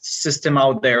best system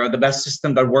out there, or the best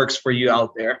system that works for you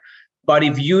out there. But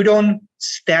if you don't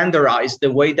standardize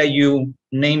the way that you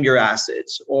name your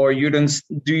assets, or you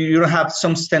don't have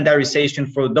some standardization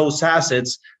for those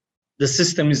assets, the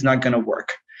system is not going to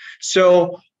work.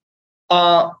 So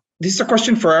this is a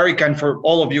question for Erica and for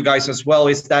all of you guys as well,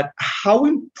 is that how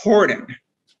important,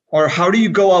 or how do you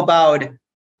go about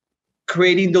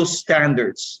creating those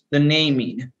standards, the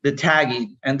naming, the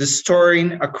tagging, and the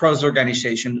storing across the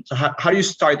organization? So how do you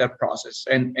start that process?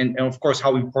 And of course,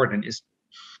 how important is it?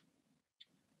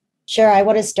 Sure, I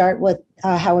want to start with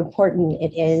how important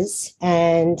it is.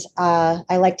 And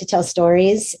I like to tell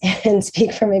stories and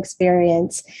speak from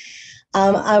experience.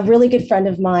 A really good friend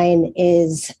of mine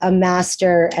is a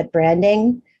master at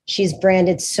branding. She's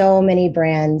branded so many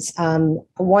brands.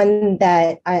 One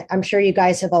that I'm sure you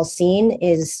guys have all seen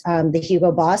is the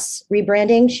Hugo Boss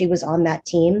rebranding. She was on that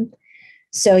team.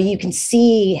 So you can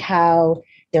see how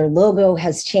their logo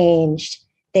has changed.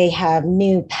 They have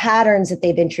new patterns that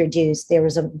they've introduced. There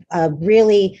was a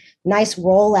really nice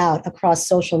rollout across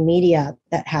social media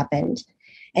that happened.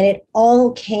 And it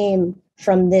all came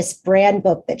from this brand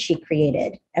book that she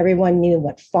created. Everyone knew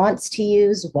what fonts to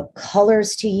use, what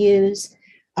colors to use,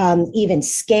 even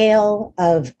scale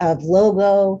of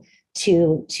logo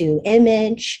to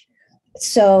image.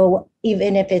 So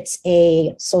even if it's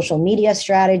a social media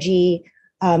strategy,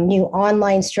 new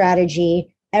online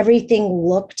strategy, everything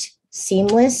looked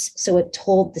seamless, so it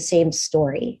told the same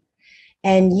story.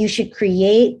 And you should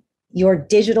create your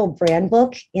digital brand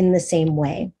book in the same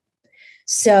way.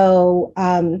 So,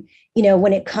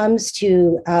 when it comes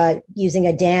to using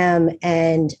a DAM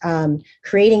and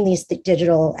creating these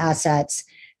digital assets,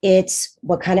 it's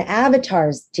what kind of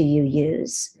avatars do you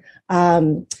use?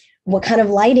 What kind of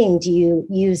lighting do you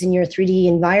use in your 3D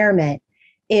environment?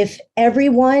 If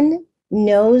everyone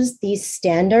knows these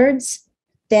standards,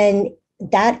 then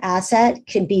that asset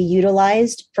can be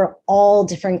utilized for all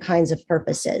different kinds of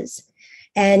purposes.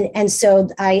 And so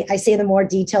I say the more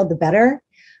detailed, the better.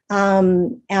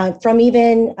 from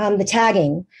even the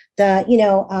tagging,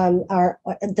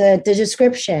 the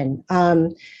description.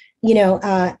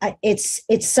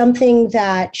 It's something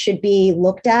that should be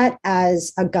looked at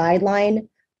as a guideline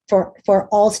for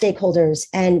all stakeholders,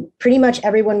 and pretty much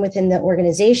everyone within the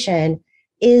organization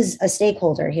is a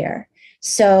stakeholder here.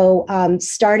 So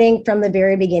starting from the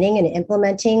very beginning and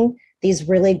implementing these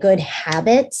really good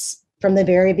habits from the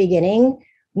very beginning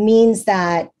means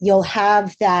that you'll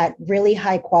have that really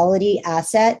high quality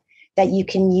asset that you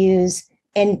can use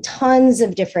in tons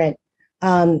of different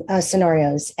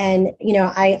scenarios. And,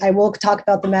 I will talk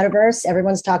about the metaverse.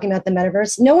 Everyone's talking about the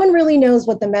metaverse. No one really knows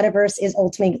what the metaverse is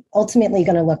ultimately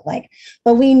going to look like,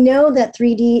 but we know that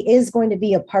 3D is going to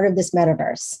be a part of this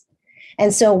metaverse.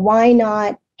 And so why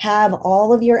not have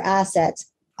all of your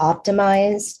assets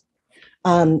optimized?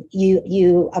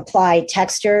 You apply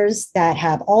textures that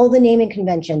have all the naming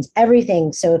conventions,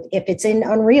 everything. So if it's in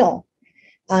Unreal,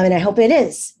 and I hope it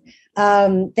is,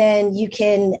 then you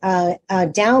can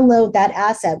download that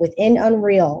asset within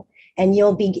Unreal, and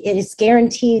it is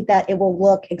guaranteed that it will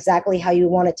look exactly how you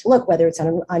want it to look, whether it's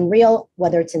on Unreal,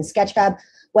 whether it's in Sketchfab,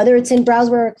 whether it's in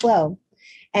Browser or Flow.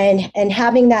 And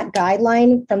having that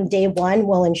guideline from day one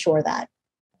will ensure that.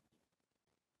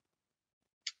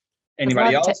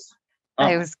 Anybody else?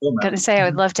 I was going to say, I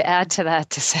would love to add to that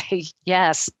to say,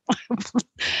 yes,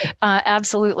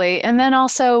 absolutely. And then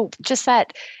also just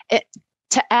that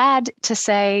to add to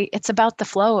say, it's about the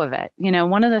flow of it.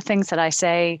 One of the things that I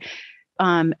say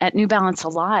at New Balance a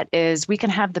lot is we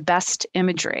can have the best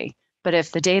imagery, but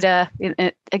if the data,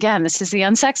 again, this is the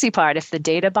unsexy part, if the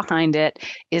data behind it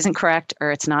isn't correct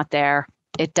or it's not there,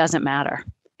 it doesn't matter.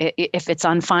 If it's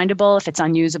unfindable, if it's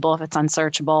unusable, if it's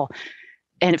unsearchable,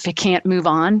 and if it can't move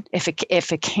on, if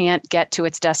it can't get to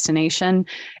its destination,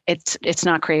 it's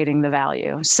not creating the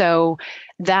value. So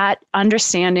that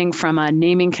understanding from a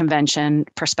naming convention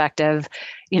perspective,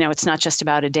 it's not just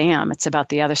about a dam, it's about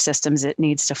the other systems it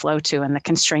needs to flow to and the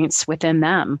constraints within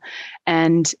them.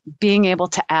 And being able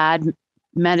to add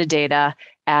metadata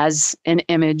as an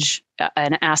image,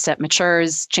 an asset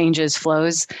matures, changes,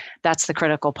 flows, that's the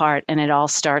critical part. And it all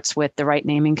starts with the right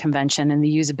naming convention and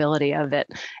the usability of it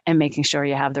and making sure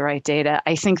you have the right data.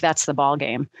 I think that's the ball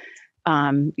game.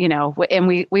 And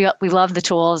we love the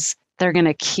tools. They're going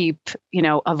to keep,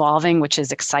 evolving, which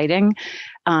is exciting.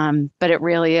 But it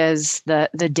really is the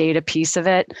data piece of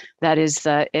it. That is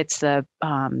it's the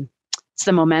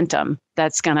momentum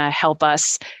that's going to help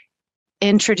us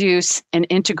introduce and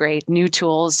integrate new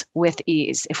tools with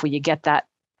ease if we get that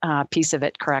piece of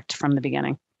it correct from the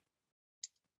beginning.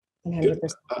 100%.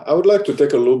 I would like to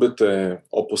take a little bit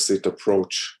opposite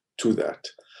approach to that.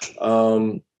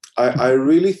 I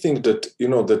really think that,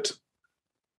 that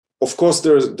of course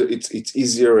it's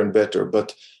easier and better,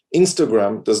 but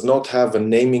Instagram does not have a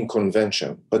naming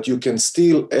convention, but you can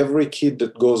still, every kid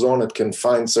that goes on it can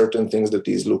find certain things that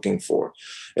he's looking for.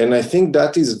 And I think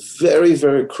that is very,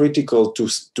 very critical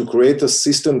to create a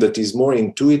system that is more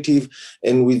intuitive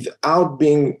and without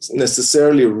being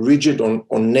necessarily rigid on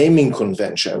naming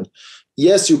convention.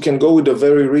 Yes, you can go with a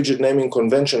very rigid naming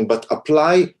convention, but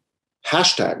apply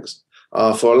hashtags.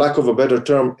 For lack of a better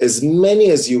term, as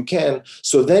many as you can,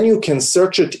 so then you can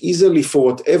search it easily for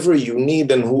whatever you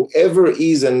need and whoever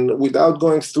is, and without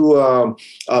going through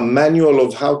a manual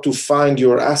of how to find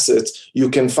your assets, you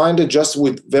can find it just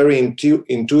with very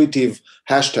intuitive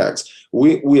hashtags.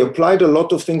 We applied a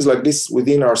lot of things like this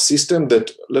within our system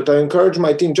that I encourage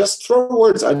my team, just throw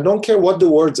words. I don't care what the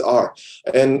words are.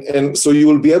 And so you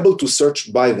will be able to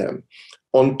search by them.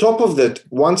 On top of that,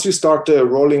 once you start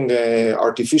rolling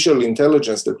artificial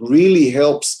intelligence that really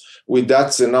helps with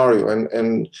that scenario,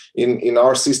 and in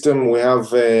our system we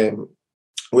have in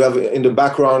the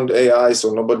background AI,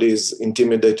 so nobody is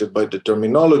intimidated by the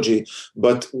terminology.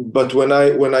 But when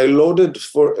I loaded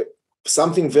for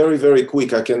something very, very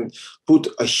quick, I can put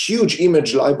a huge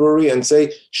image library and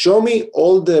say, show me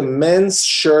all the men's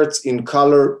shirts in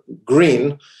color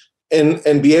green,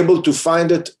 and be able to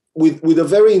find it with a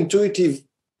very intuitive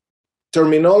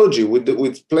terminology, with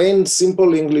plain,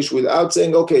 simple English, without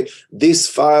saying, okay, this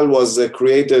file was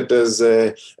created as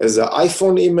an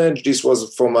iPhone image, this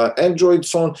was from an Android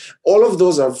phone. All of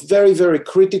those are very, very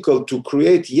critical to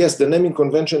create. Yes, the naming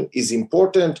convention is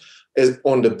important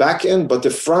on the back end, but the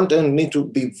front end need to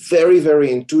be very,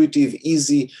 very intuitive,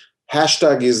 easy.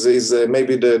 Hashtag is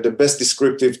maybe the best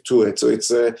descriptive to it. So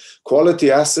it's quality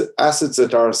assets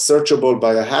that are searchable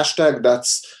by a hashtag.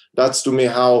 That's to me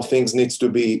how things needs to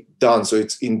be done. So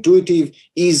it's intuitive,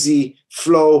 easy,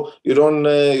 flow. You don't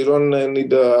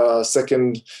need a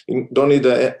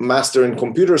master in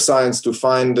computer science to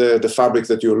find the fabric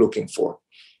that you're looking for.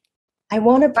 I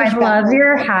want to push I back. love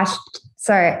your hash.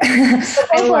 Sorry.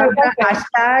 I love the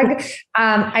hashtag.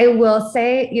 I will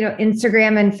say,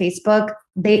 Instagram and Facebook,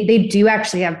 they do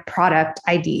actually have product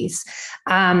IDs.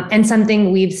 And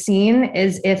something we've seen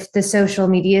is if the social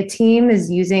media team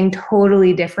is using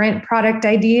totally different product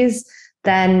IDs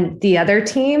than the other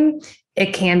team,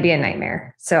 it can be a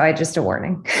nightmare. So just a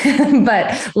warning,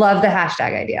 but love the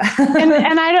hashtag idea.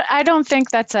 and I don't think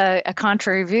that's a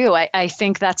contrary view. I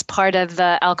think that's part of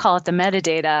I'll call it the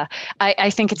metadata. I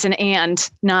think it's an and,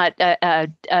 not a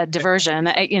diversion.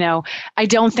 I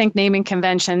don't think naming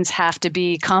conventions have to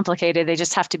be complicated. They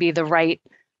just have to be the right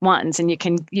ones, and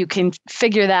you can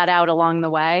figure that out along the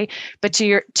way. But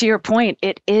to your point,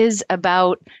 it is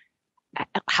about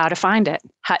how to find it.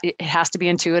 It has to be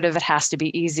intuitive. It has to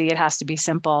be easy. It has to be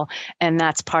simple. And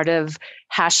that's part of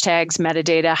hashtags,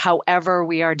 metadata, however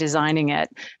we are designing it.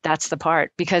 That's the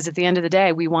part, because at the end of the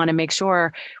day, we want to make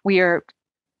sure we are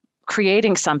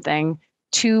creating something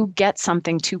to get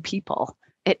something to people.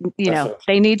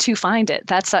 They need to find it.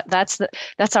 That's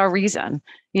our reason,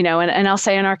 and I'll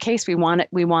say in our case, we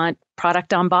want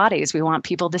product on bodies. We want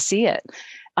people to see it,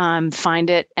 find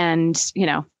it, and,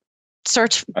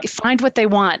 search, find what they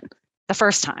want the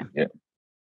first time.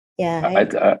 Yeah.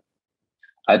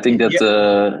 I think that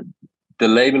the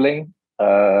labeling,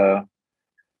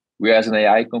 we as an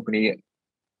AI company,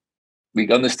 we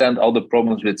understand all the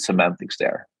problems with semantics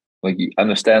there. Like, you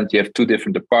understand you have two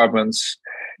different departments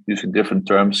using different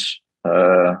terms,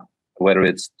 whether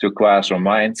it's turquoise or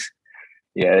mind,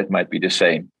 it might be the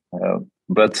same.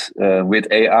 But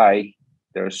with AI,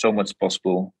 there's so much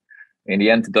possible. In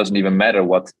the end, it doesn't even matter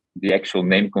what the actual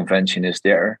name convention is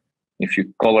there. If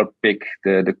you color pick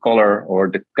the color or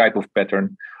the type of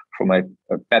pattern from a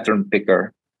pattern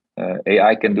picker,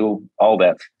 AI can do all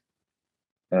that.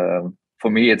 For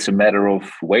me, it's a matter of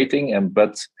waiting.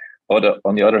 But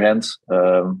on the other hand,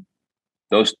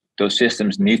 those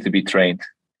systems need to be trained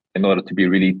in order to be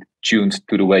really tuned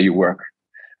to the way you work.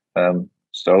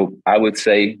 So I would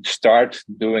say start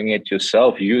doing it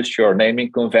yourself. Use your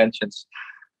naming conventions.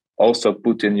 Also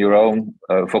put in your own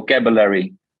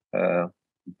vocabulary,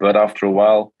 but after a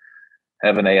while,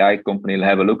 have an AI company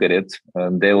have a look at it,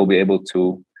 and they will be able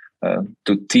to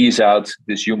tease out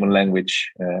this human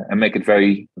language and make it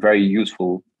very, very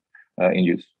useful in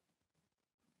use.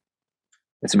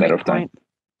 It's a matter of time.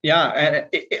 Yeah, and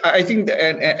I think,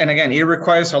 and again, it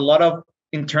requires a lot of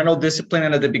internal discipline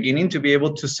at the beginning to be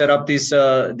able to set up these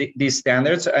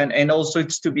standards, and also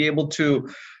it's to be able to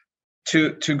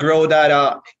grow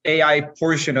that AI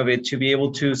portion of it, to be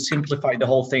able to simplify the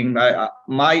whole thing.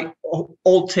 My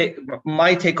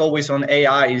take always on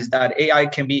AI is that AI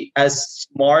can be as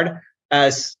smart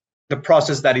as the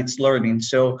process that it's learning.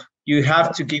 So you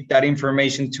have to give that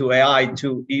information to AI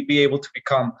to be able to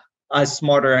become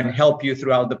smarter and help you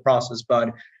throughout the process.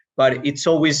 But it's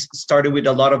always started with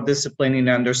a lot of discipline in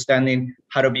understanding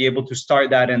how to be able to start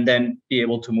that and then be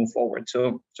able to move forward.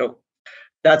 So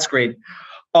that's great.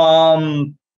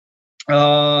 Let's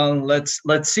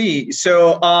see.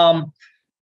 So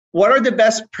what are the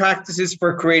best practices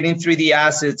for creating 3D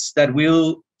assets that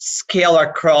will scale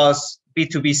across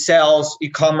B2B sales,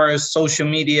 e-commerce, social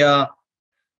media,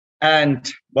 and,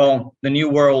 well, the new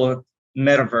world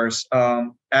metaverse?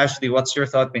 Ashley, what's your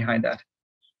thought behind that?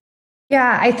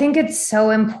 Yeah, I think it's so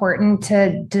important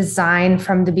to design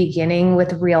from the beginning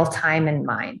with real time in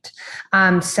mind.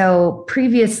 So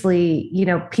previously,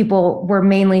 people were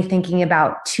mainly thinking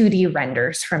about 2D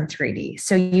renders from 3D.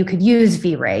 So you could use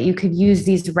V-Ray, you could use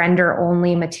these render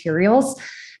only materials.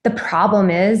 The problem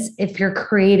is if you're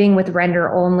creating with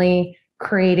render only,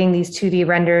 creating these 2D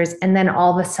renders, and then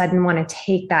all of a sudden want to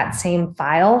take that same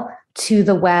file to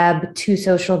the web, to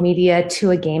social media,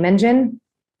 to a game engine,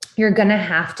 you're going to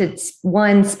have to,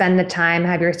 one, spend the time,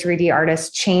 have your 3D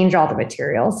artist change all the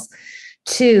materials.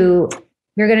 Two,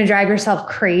 you're going to drive yourself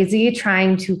crazy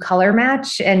trying to color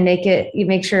match and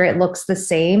make sure it looks the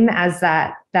same as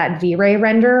that V-Ray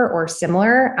render or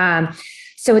similar.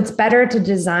 So it's better to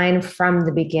design from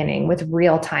the beginning with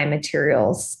real-time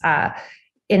materials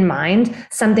in mind.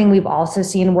 Something we've also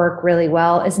seen work really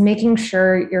well is making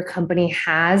sure your company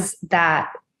has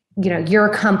that, your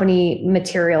company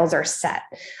materials are set.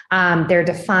 They're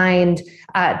defined.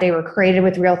 They were created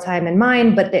with real time in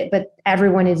mind, but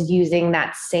everyone is using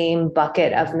that same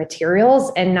bucket of materials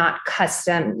and not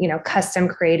custom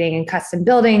creating and custom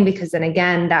building, because then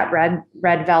again, that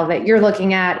red velvet you're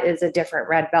looking at is a different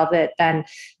red velvet than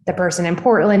the person in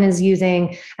Portland is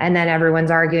using. And then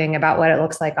everyone's arguing about what it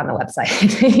looks like on the website,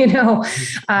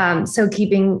 So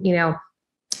keeping,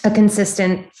 a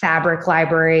consistent fabric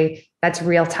library that's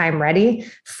real-time ready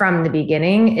from the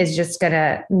beginning is just going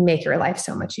to make your life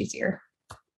so much easier.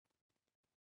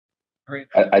 Great.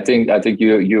 I think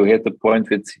you hit the point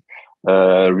with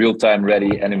real-time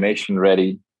ready, animation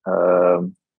ready.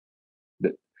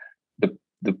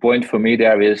 The point for me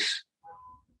there is,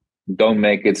 don't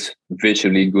make it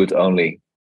visually good only.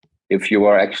 If you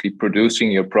are actually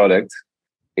producing your product,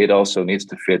 it also needs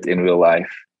to fit in real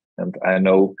life. And I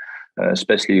know,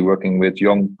 especially working with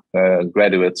young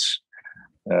graduates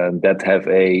that have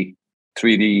a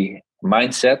 3D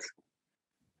mindset,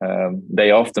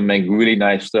 they often make really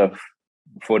nice stuff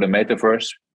for the metaverse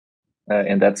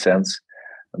in that sense,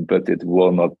 but it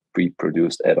will not be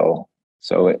produced at all.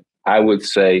 So I would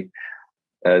say,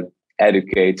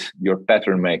 educate your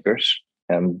pattern makers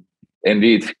and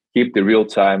indeed keep the real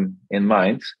time in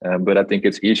mind. But I think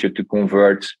it's easier to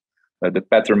convert the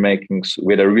pattern makings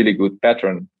with a really good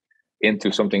pattern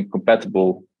into something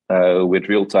compatible with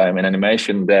real time and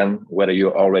animation than whether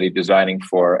you're already designing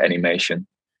for animation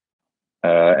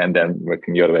and then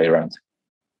working the other way around.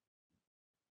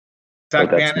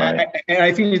 Exactly, and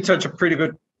I think it's such a pretty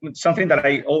good, something that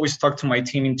I always talk to my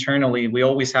team internally. We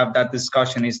always have that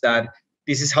discussion, is that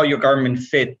this is how your garment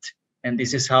fit, and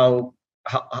this is how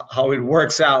it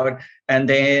works out.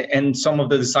 And some of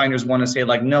the designers want to say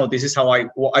like, no, this is how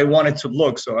I want it to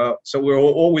look. So we'll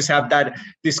always have that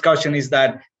discussion, is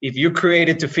that if you create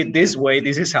it to fit this way,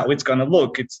 this is how it's going to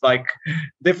look. It's like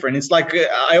different. It's like,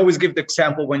 I always give the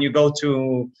example, when you go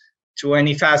to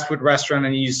any fast food restaurant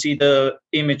and you see the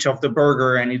image of the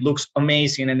burger and it looks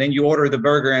amazing, and then you order the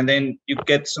burger and then you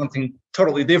get something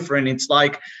totally different. It's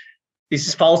like, this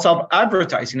is false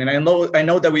advertising. And I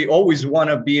know that we always want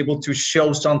to be able to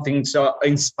show something so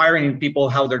inspiring in people,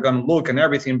 how they're going to look and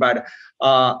everything. But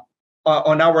on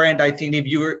our end, I think if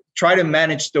you try to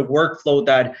manage the workflow,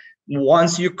 that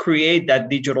once you create that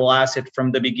digital asset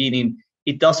from the beginning,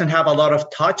 it doesn't have a lot of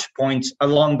touch points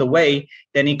along the way,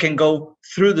 then it can go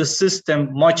through the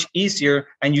system much easier,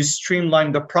 and you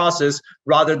streamline the process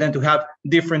rather than to have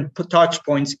different touch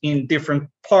points in different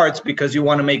parts, because you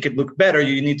want to make it look better.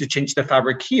 You need to change the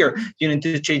fabric here. You need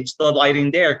to change the lighting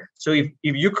there. So if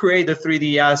you create a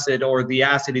 3D asset, or the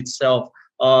asset itself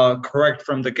correct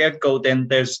from the get-go, then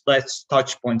there's less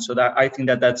touch points. So that, I think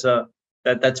that's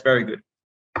very good.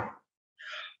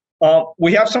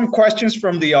 We have some questions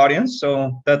from the audience,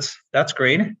 so that's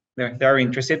great. They're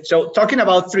interested. So talking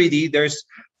about 3D,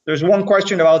 there's one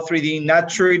question about 3D. Not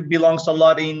sure it belongs a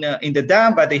lot in the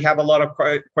DAM, but they have a lot of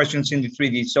questions in the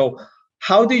 3D. So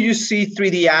how do you see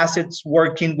 3D assets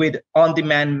working with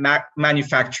on-demand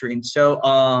manufacturing? So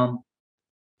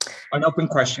an open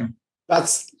question.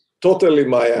 That's totally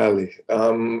my alley.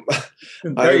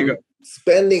 There you go.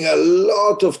 Spending a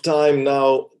lot of time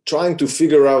now trying to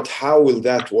figure out how will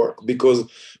that work, because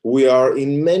we are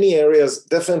in many areas,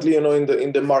 definitely,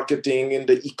 in the marketing, in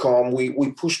the e-com,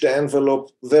 we push the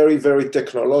envelope, very, very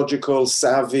technological,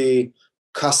 savvy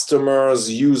customers,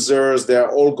 users,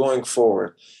 they're all going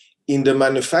forward. In the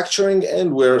manufacturing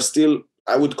end, we're still,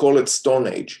 I would call it Stone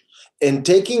Age. And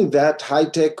taking that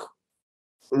high-tech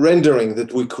rendering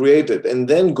that we created and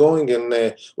then going,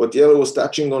 and what Yellow was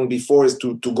touching on before, is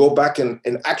to go back and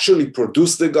actually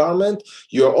produce the garment,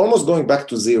 you're almost going back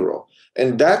to zero.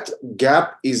 And that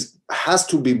gap has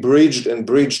to be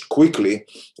bridged quickly,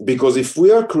 because if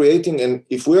we are creating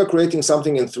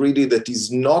something in 3D that is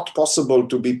not possible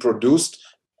to be produced,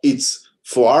 it's,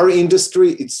 for our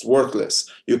industry, it's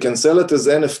worthless. You can sell it as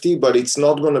NFT, but it's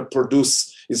not going to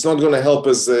produce, it's not going to help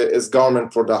as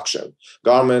garment production,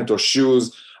 garment or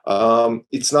shoes.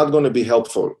 It's not going to be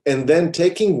helpful. And then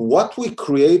taking what we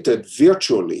created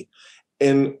virtually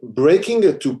and breaking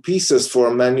it to pieces for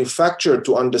a manufacturer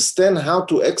to understand how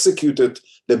to execute it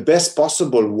the best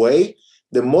possible way,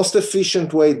 the most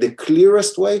efficient way, the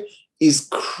clearest way, is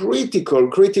critical.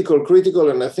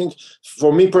 And I think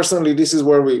for me personally, this is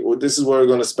where we're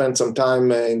going to spend some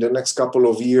time in the next couple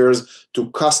of years to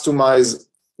customize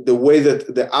the way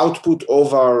that the output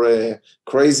of our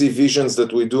crazy visions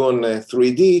that we do on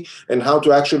 3D, and how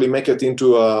to actually make it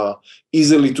into a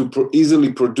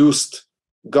easily produced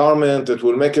garment that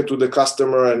will make it to the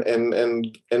customer,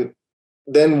 and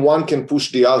then one can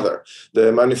push the other.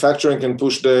 The manufacturing can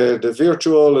push the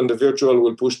virtual, and the virtual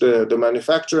will push the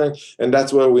manufacturing, and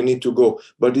that's where we need to go.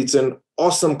 But it's an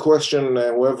awesome question,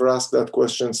 whoever asked that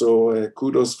question, so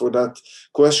kudos for that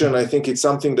question. I think it's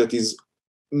something that is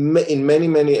in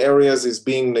many areas is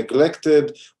being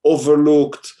neglected,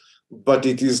 overlooked, but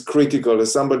it is critical.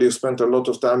 As somebody who spent a lot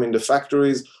of time in the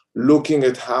factories, looking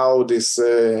at how this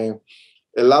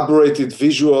elaborated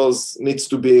visuals needs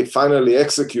to be finally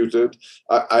executed,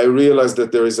 I realize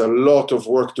that there is a lot of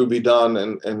work to be done,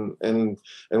 and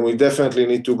we definitely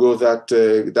need to go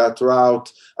that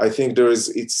route. I think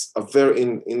it's a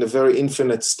in a very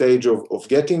infinite stage of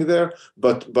getting there,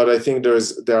 but I think there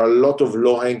are a lot of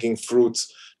low-hanging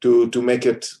fruits to make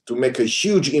a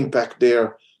huge impact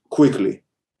there quickly.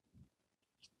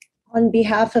 On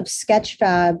behalf of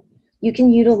Sketchfab, you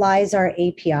can utilize our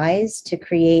APIs to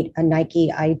create a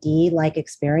Nike ID-like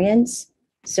experience.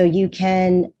 So you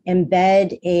can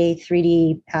embed a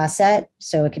 3D asset,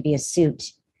 so it could be a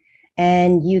suit,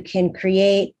 and you can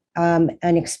create an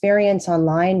experience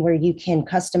online where you can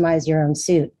customize your own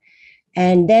suit.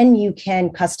 And then you can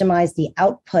customize the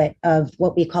output of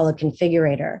what we call a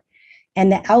configurator.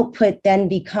 And the output then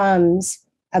becomes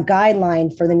a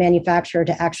guideline for the manufacturer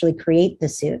to actually create the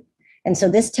suit. And so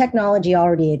this technology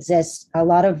already exists. A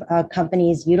lot of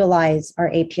companies utilize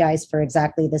our APIs for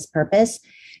exactly this purpose.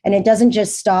 And it doesn't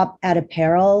just stop at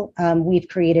apparel. We've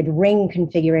created ring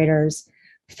configurators,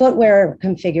 footwear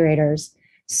configurators.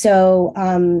 So,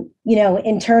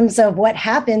 in terms of what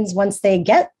happens once they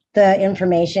get the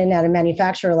information at a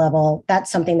manufacturer level,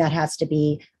 that's something that has to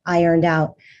be ironed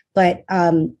out. But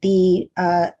the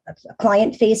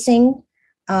client-facing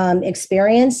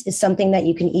experience is something that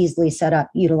you can easily set up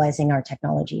utilizing our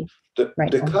technology.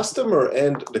 The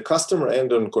customer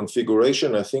end on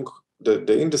configuration, I think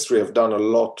the industry have done a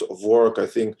lot of work. I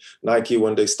think Nike,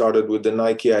 when they started with the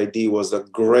Nike ID, was a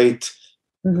great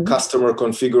customer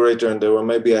configurator, and they were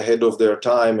maybe ahead of their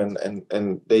time,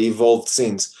 and they evolved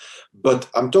since. But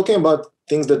I'm talking about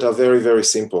things that are very, very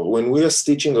simple. When we are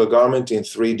stitching a garment in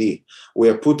 3D, we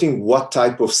are putting what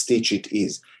type of stitch it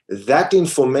is. That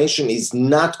information is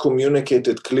not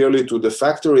communicated clearly to the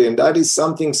factory, and that is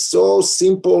something so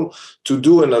simple to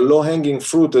do, and a low-hanging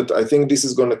fruit that I think this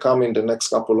is going to come in the next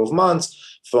couple of months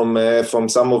from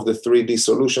some of the 3D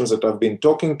solutions that I've been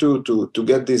talking to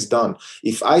get this done.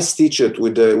 If I stitch it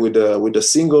with a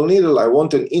single needle, I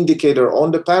want an indicator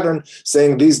on the pattern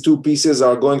saying these two pieces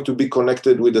are going to be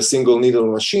connected with a single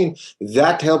needle machine.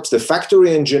 That helps the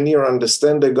factory engineer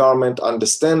understand the garment,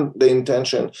 understand the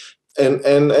intention. And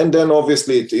then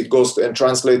obviously it goes and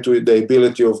translates to the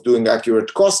ability of doing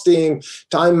accurate costing,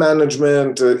 time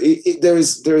management.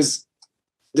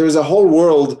 There is a whole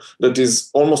world that is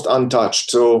almost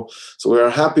untouched. So we are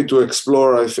happy to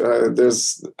explore.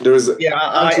 There's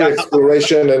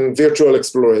exploration and virtual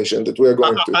exploration that we are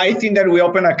going to. I think that we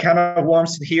open a can of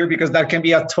worms here, because that can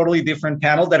be a totally different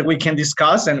panel that we can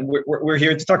discuss, and we're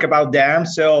here to talk about them.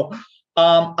 So.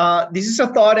 This is a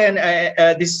thought, and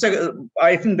I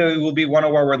think that will be one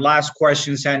of our last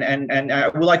questions, and I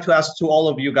would like to ask to all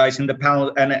of you guys in the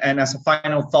panel, and as a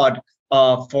final thought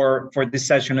for this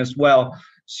session as well.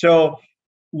 So,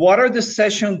 what are the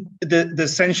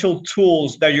essential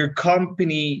tools that your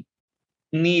company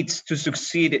needs to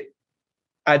succeed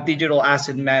at digital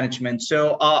asset management?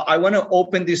 So, I want to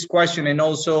open this question, and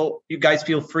also you guys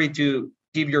feel free to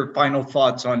give your final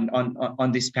thoughts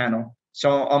on this panel.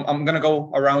 So I'm going to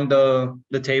go around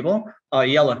the table.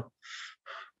 Yella.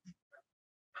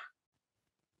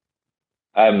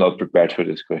 I'm not prepared for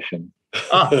this question.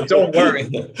 Don't worry.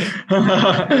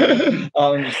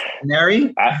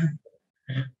 Neri?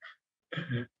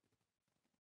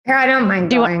 I don't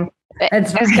mind going.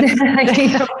 It's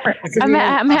fine.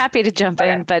 I'm happy to jump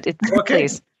in, but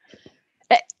please.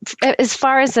 As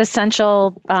far as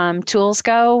essential tools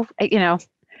go,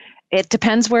 it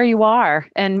depends where you are,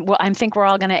 and I think we're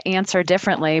all going to answer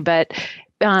differently, but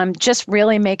just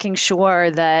really making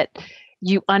sure that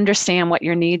you understand what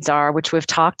your needs are, which we've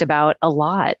talked about a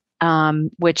lot,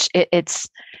 which it's,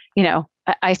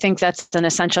 I think that's an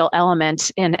essential element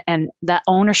and that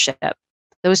ownership,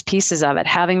 those pieces of it,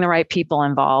 having the right people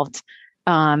involved,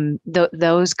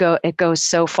 it goes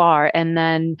so far. And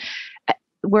then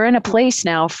we're in a place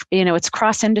now, it's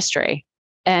cross industry.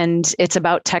 And it's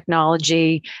about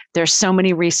technology. There's so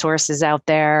many resources out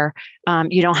there.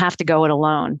 You don't have to go it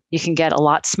alone. You can get a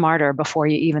lot smarter before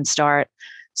you even start.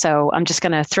 So I'm just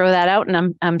going to throw that out,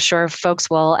 and I'm sure folks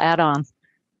will add on.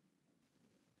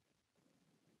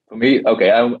 For me,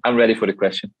 okay, I'm ready for the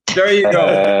question. There you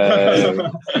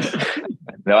go.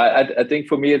 No, I think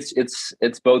for me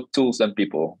it's both tools and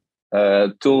people.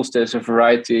 Tools, there's a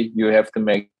variety. You have to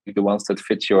make the ones that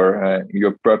fit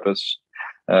your purpose.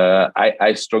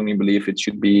 I strongly believe it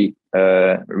should be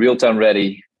real-time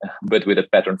ready, but with a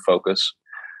pattern focus.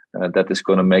 That is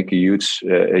going to make a huge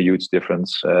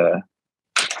difference.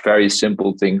 Very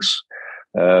simple things,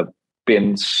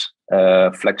 pins,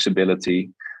 flexibility.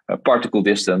 particle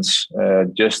distance,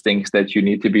 just things that you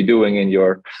need to be doing in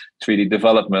your 3D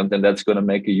development, and that's going to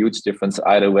make a huge difference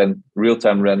either when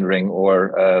real-time rendering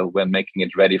or when making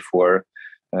it ready for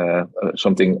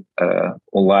something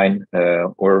online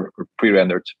or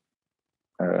pre-rendered.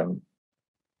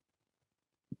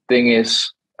 Thing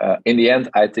is, in the end,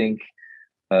 I think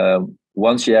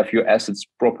once you have your assets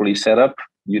properly set up,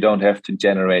 you don't have to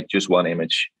generate just one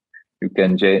image. You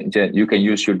can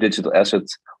use your digital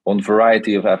assets on a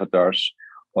variety of avatars,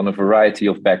 on a variety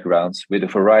of backgrounds, with a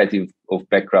variety of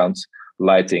backgrounds,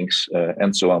 lightings,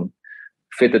 and so on.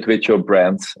 Fit it with your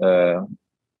brand,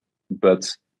 but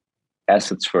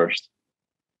assets first.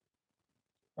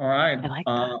 All right. I like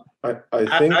that.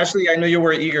 I think Ashley, I know you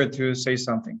were eager to say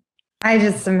something. I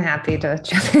just am happy to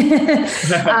jump in.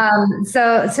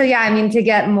 So yeah, I mean, to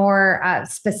get more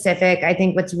specific, I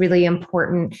think what's really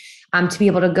important to be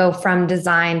able to go from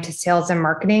design to sales and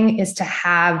marketing is to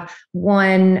have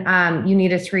one, you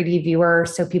need a 3D viewer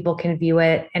so people can view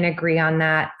it and agree on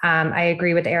that. I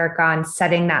agree with Erica on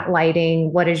setting that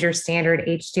lighting. What is your standard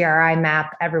HDRI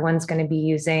map everyone's going to be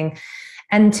using?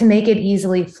 And to make it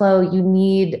easily flow, you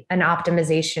need an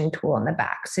optimization tool in the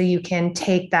back. So you can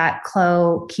take that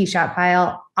CLO keyshot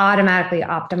file, automatically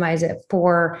optimize it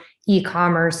for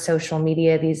e-commerce, social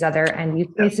media, these other end use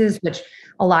cases, which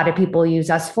a lot of people use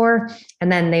us for. And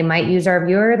then they might use our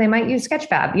viewer, they might use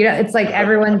Sketchfab. You know, it's like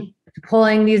everyone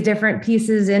pulling these different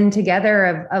pieces in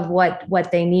together of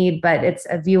what they need, but it's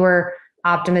a viewer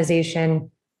optimization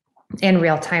and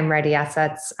real-time ready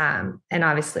assets. And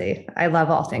obviously I love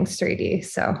all things 3D.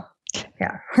 So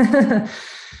yeah.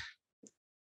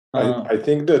 I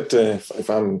think that if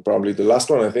I'm probably the last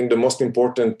one, I think the most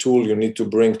important tool you need to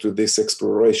bring to this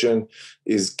exploration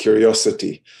is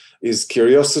curiosity.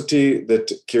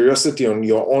 Curiosity on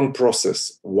your own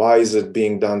process. Why is it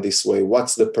being done this way?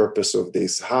 What's the purpose of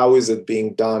this? How is it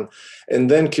being done? And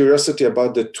then curiosity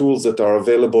about the tools that are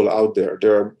available out there.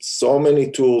 There are so many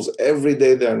tools. Every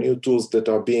day there are new tools that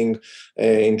are being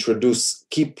introduced.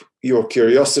 Keep your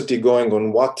curiosity going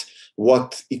on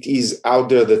what it is out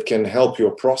there that can help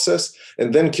your process.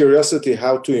 And then curiosity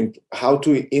how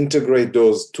to integrate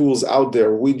those tools out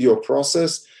there with your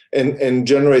process and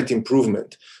generate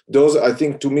improvement. Those, I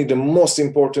think, to me, the most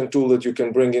important tool that you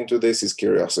can bring into this is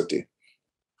curiosity.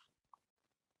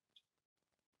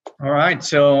 All right,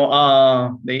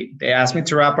 so they asked me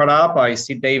to wrap it up. I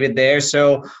see David there.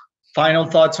 So final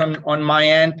thoughts on my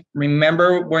end.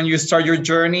 Remember, when you start your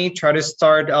journey, try to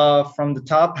start from the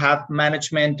top. Have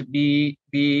management be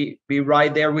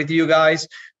right there with you guys.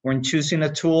 When choosing a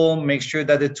tool, make sure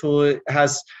that the tool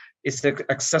is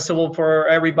accessible for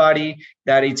everybody,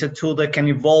 that it's a tool that can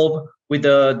evolve with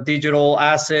the digital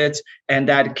assets, and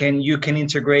that you can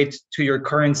integrate to your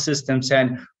current systems.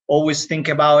 And always think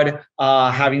about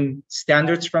having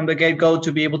standards from the get-go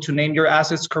to be able to name your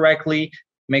assets correctly.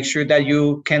 Make sure that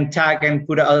you can tag and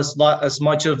put as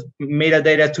much of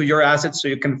metadata to your assets so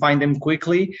you can find them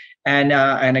quickly. And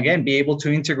again, be able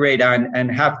to integrate and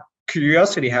have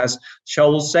curiosity, as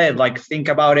Shaul said, like think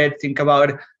about it, think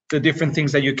about the different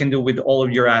things that you can do with all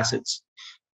of your assets.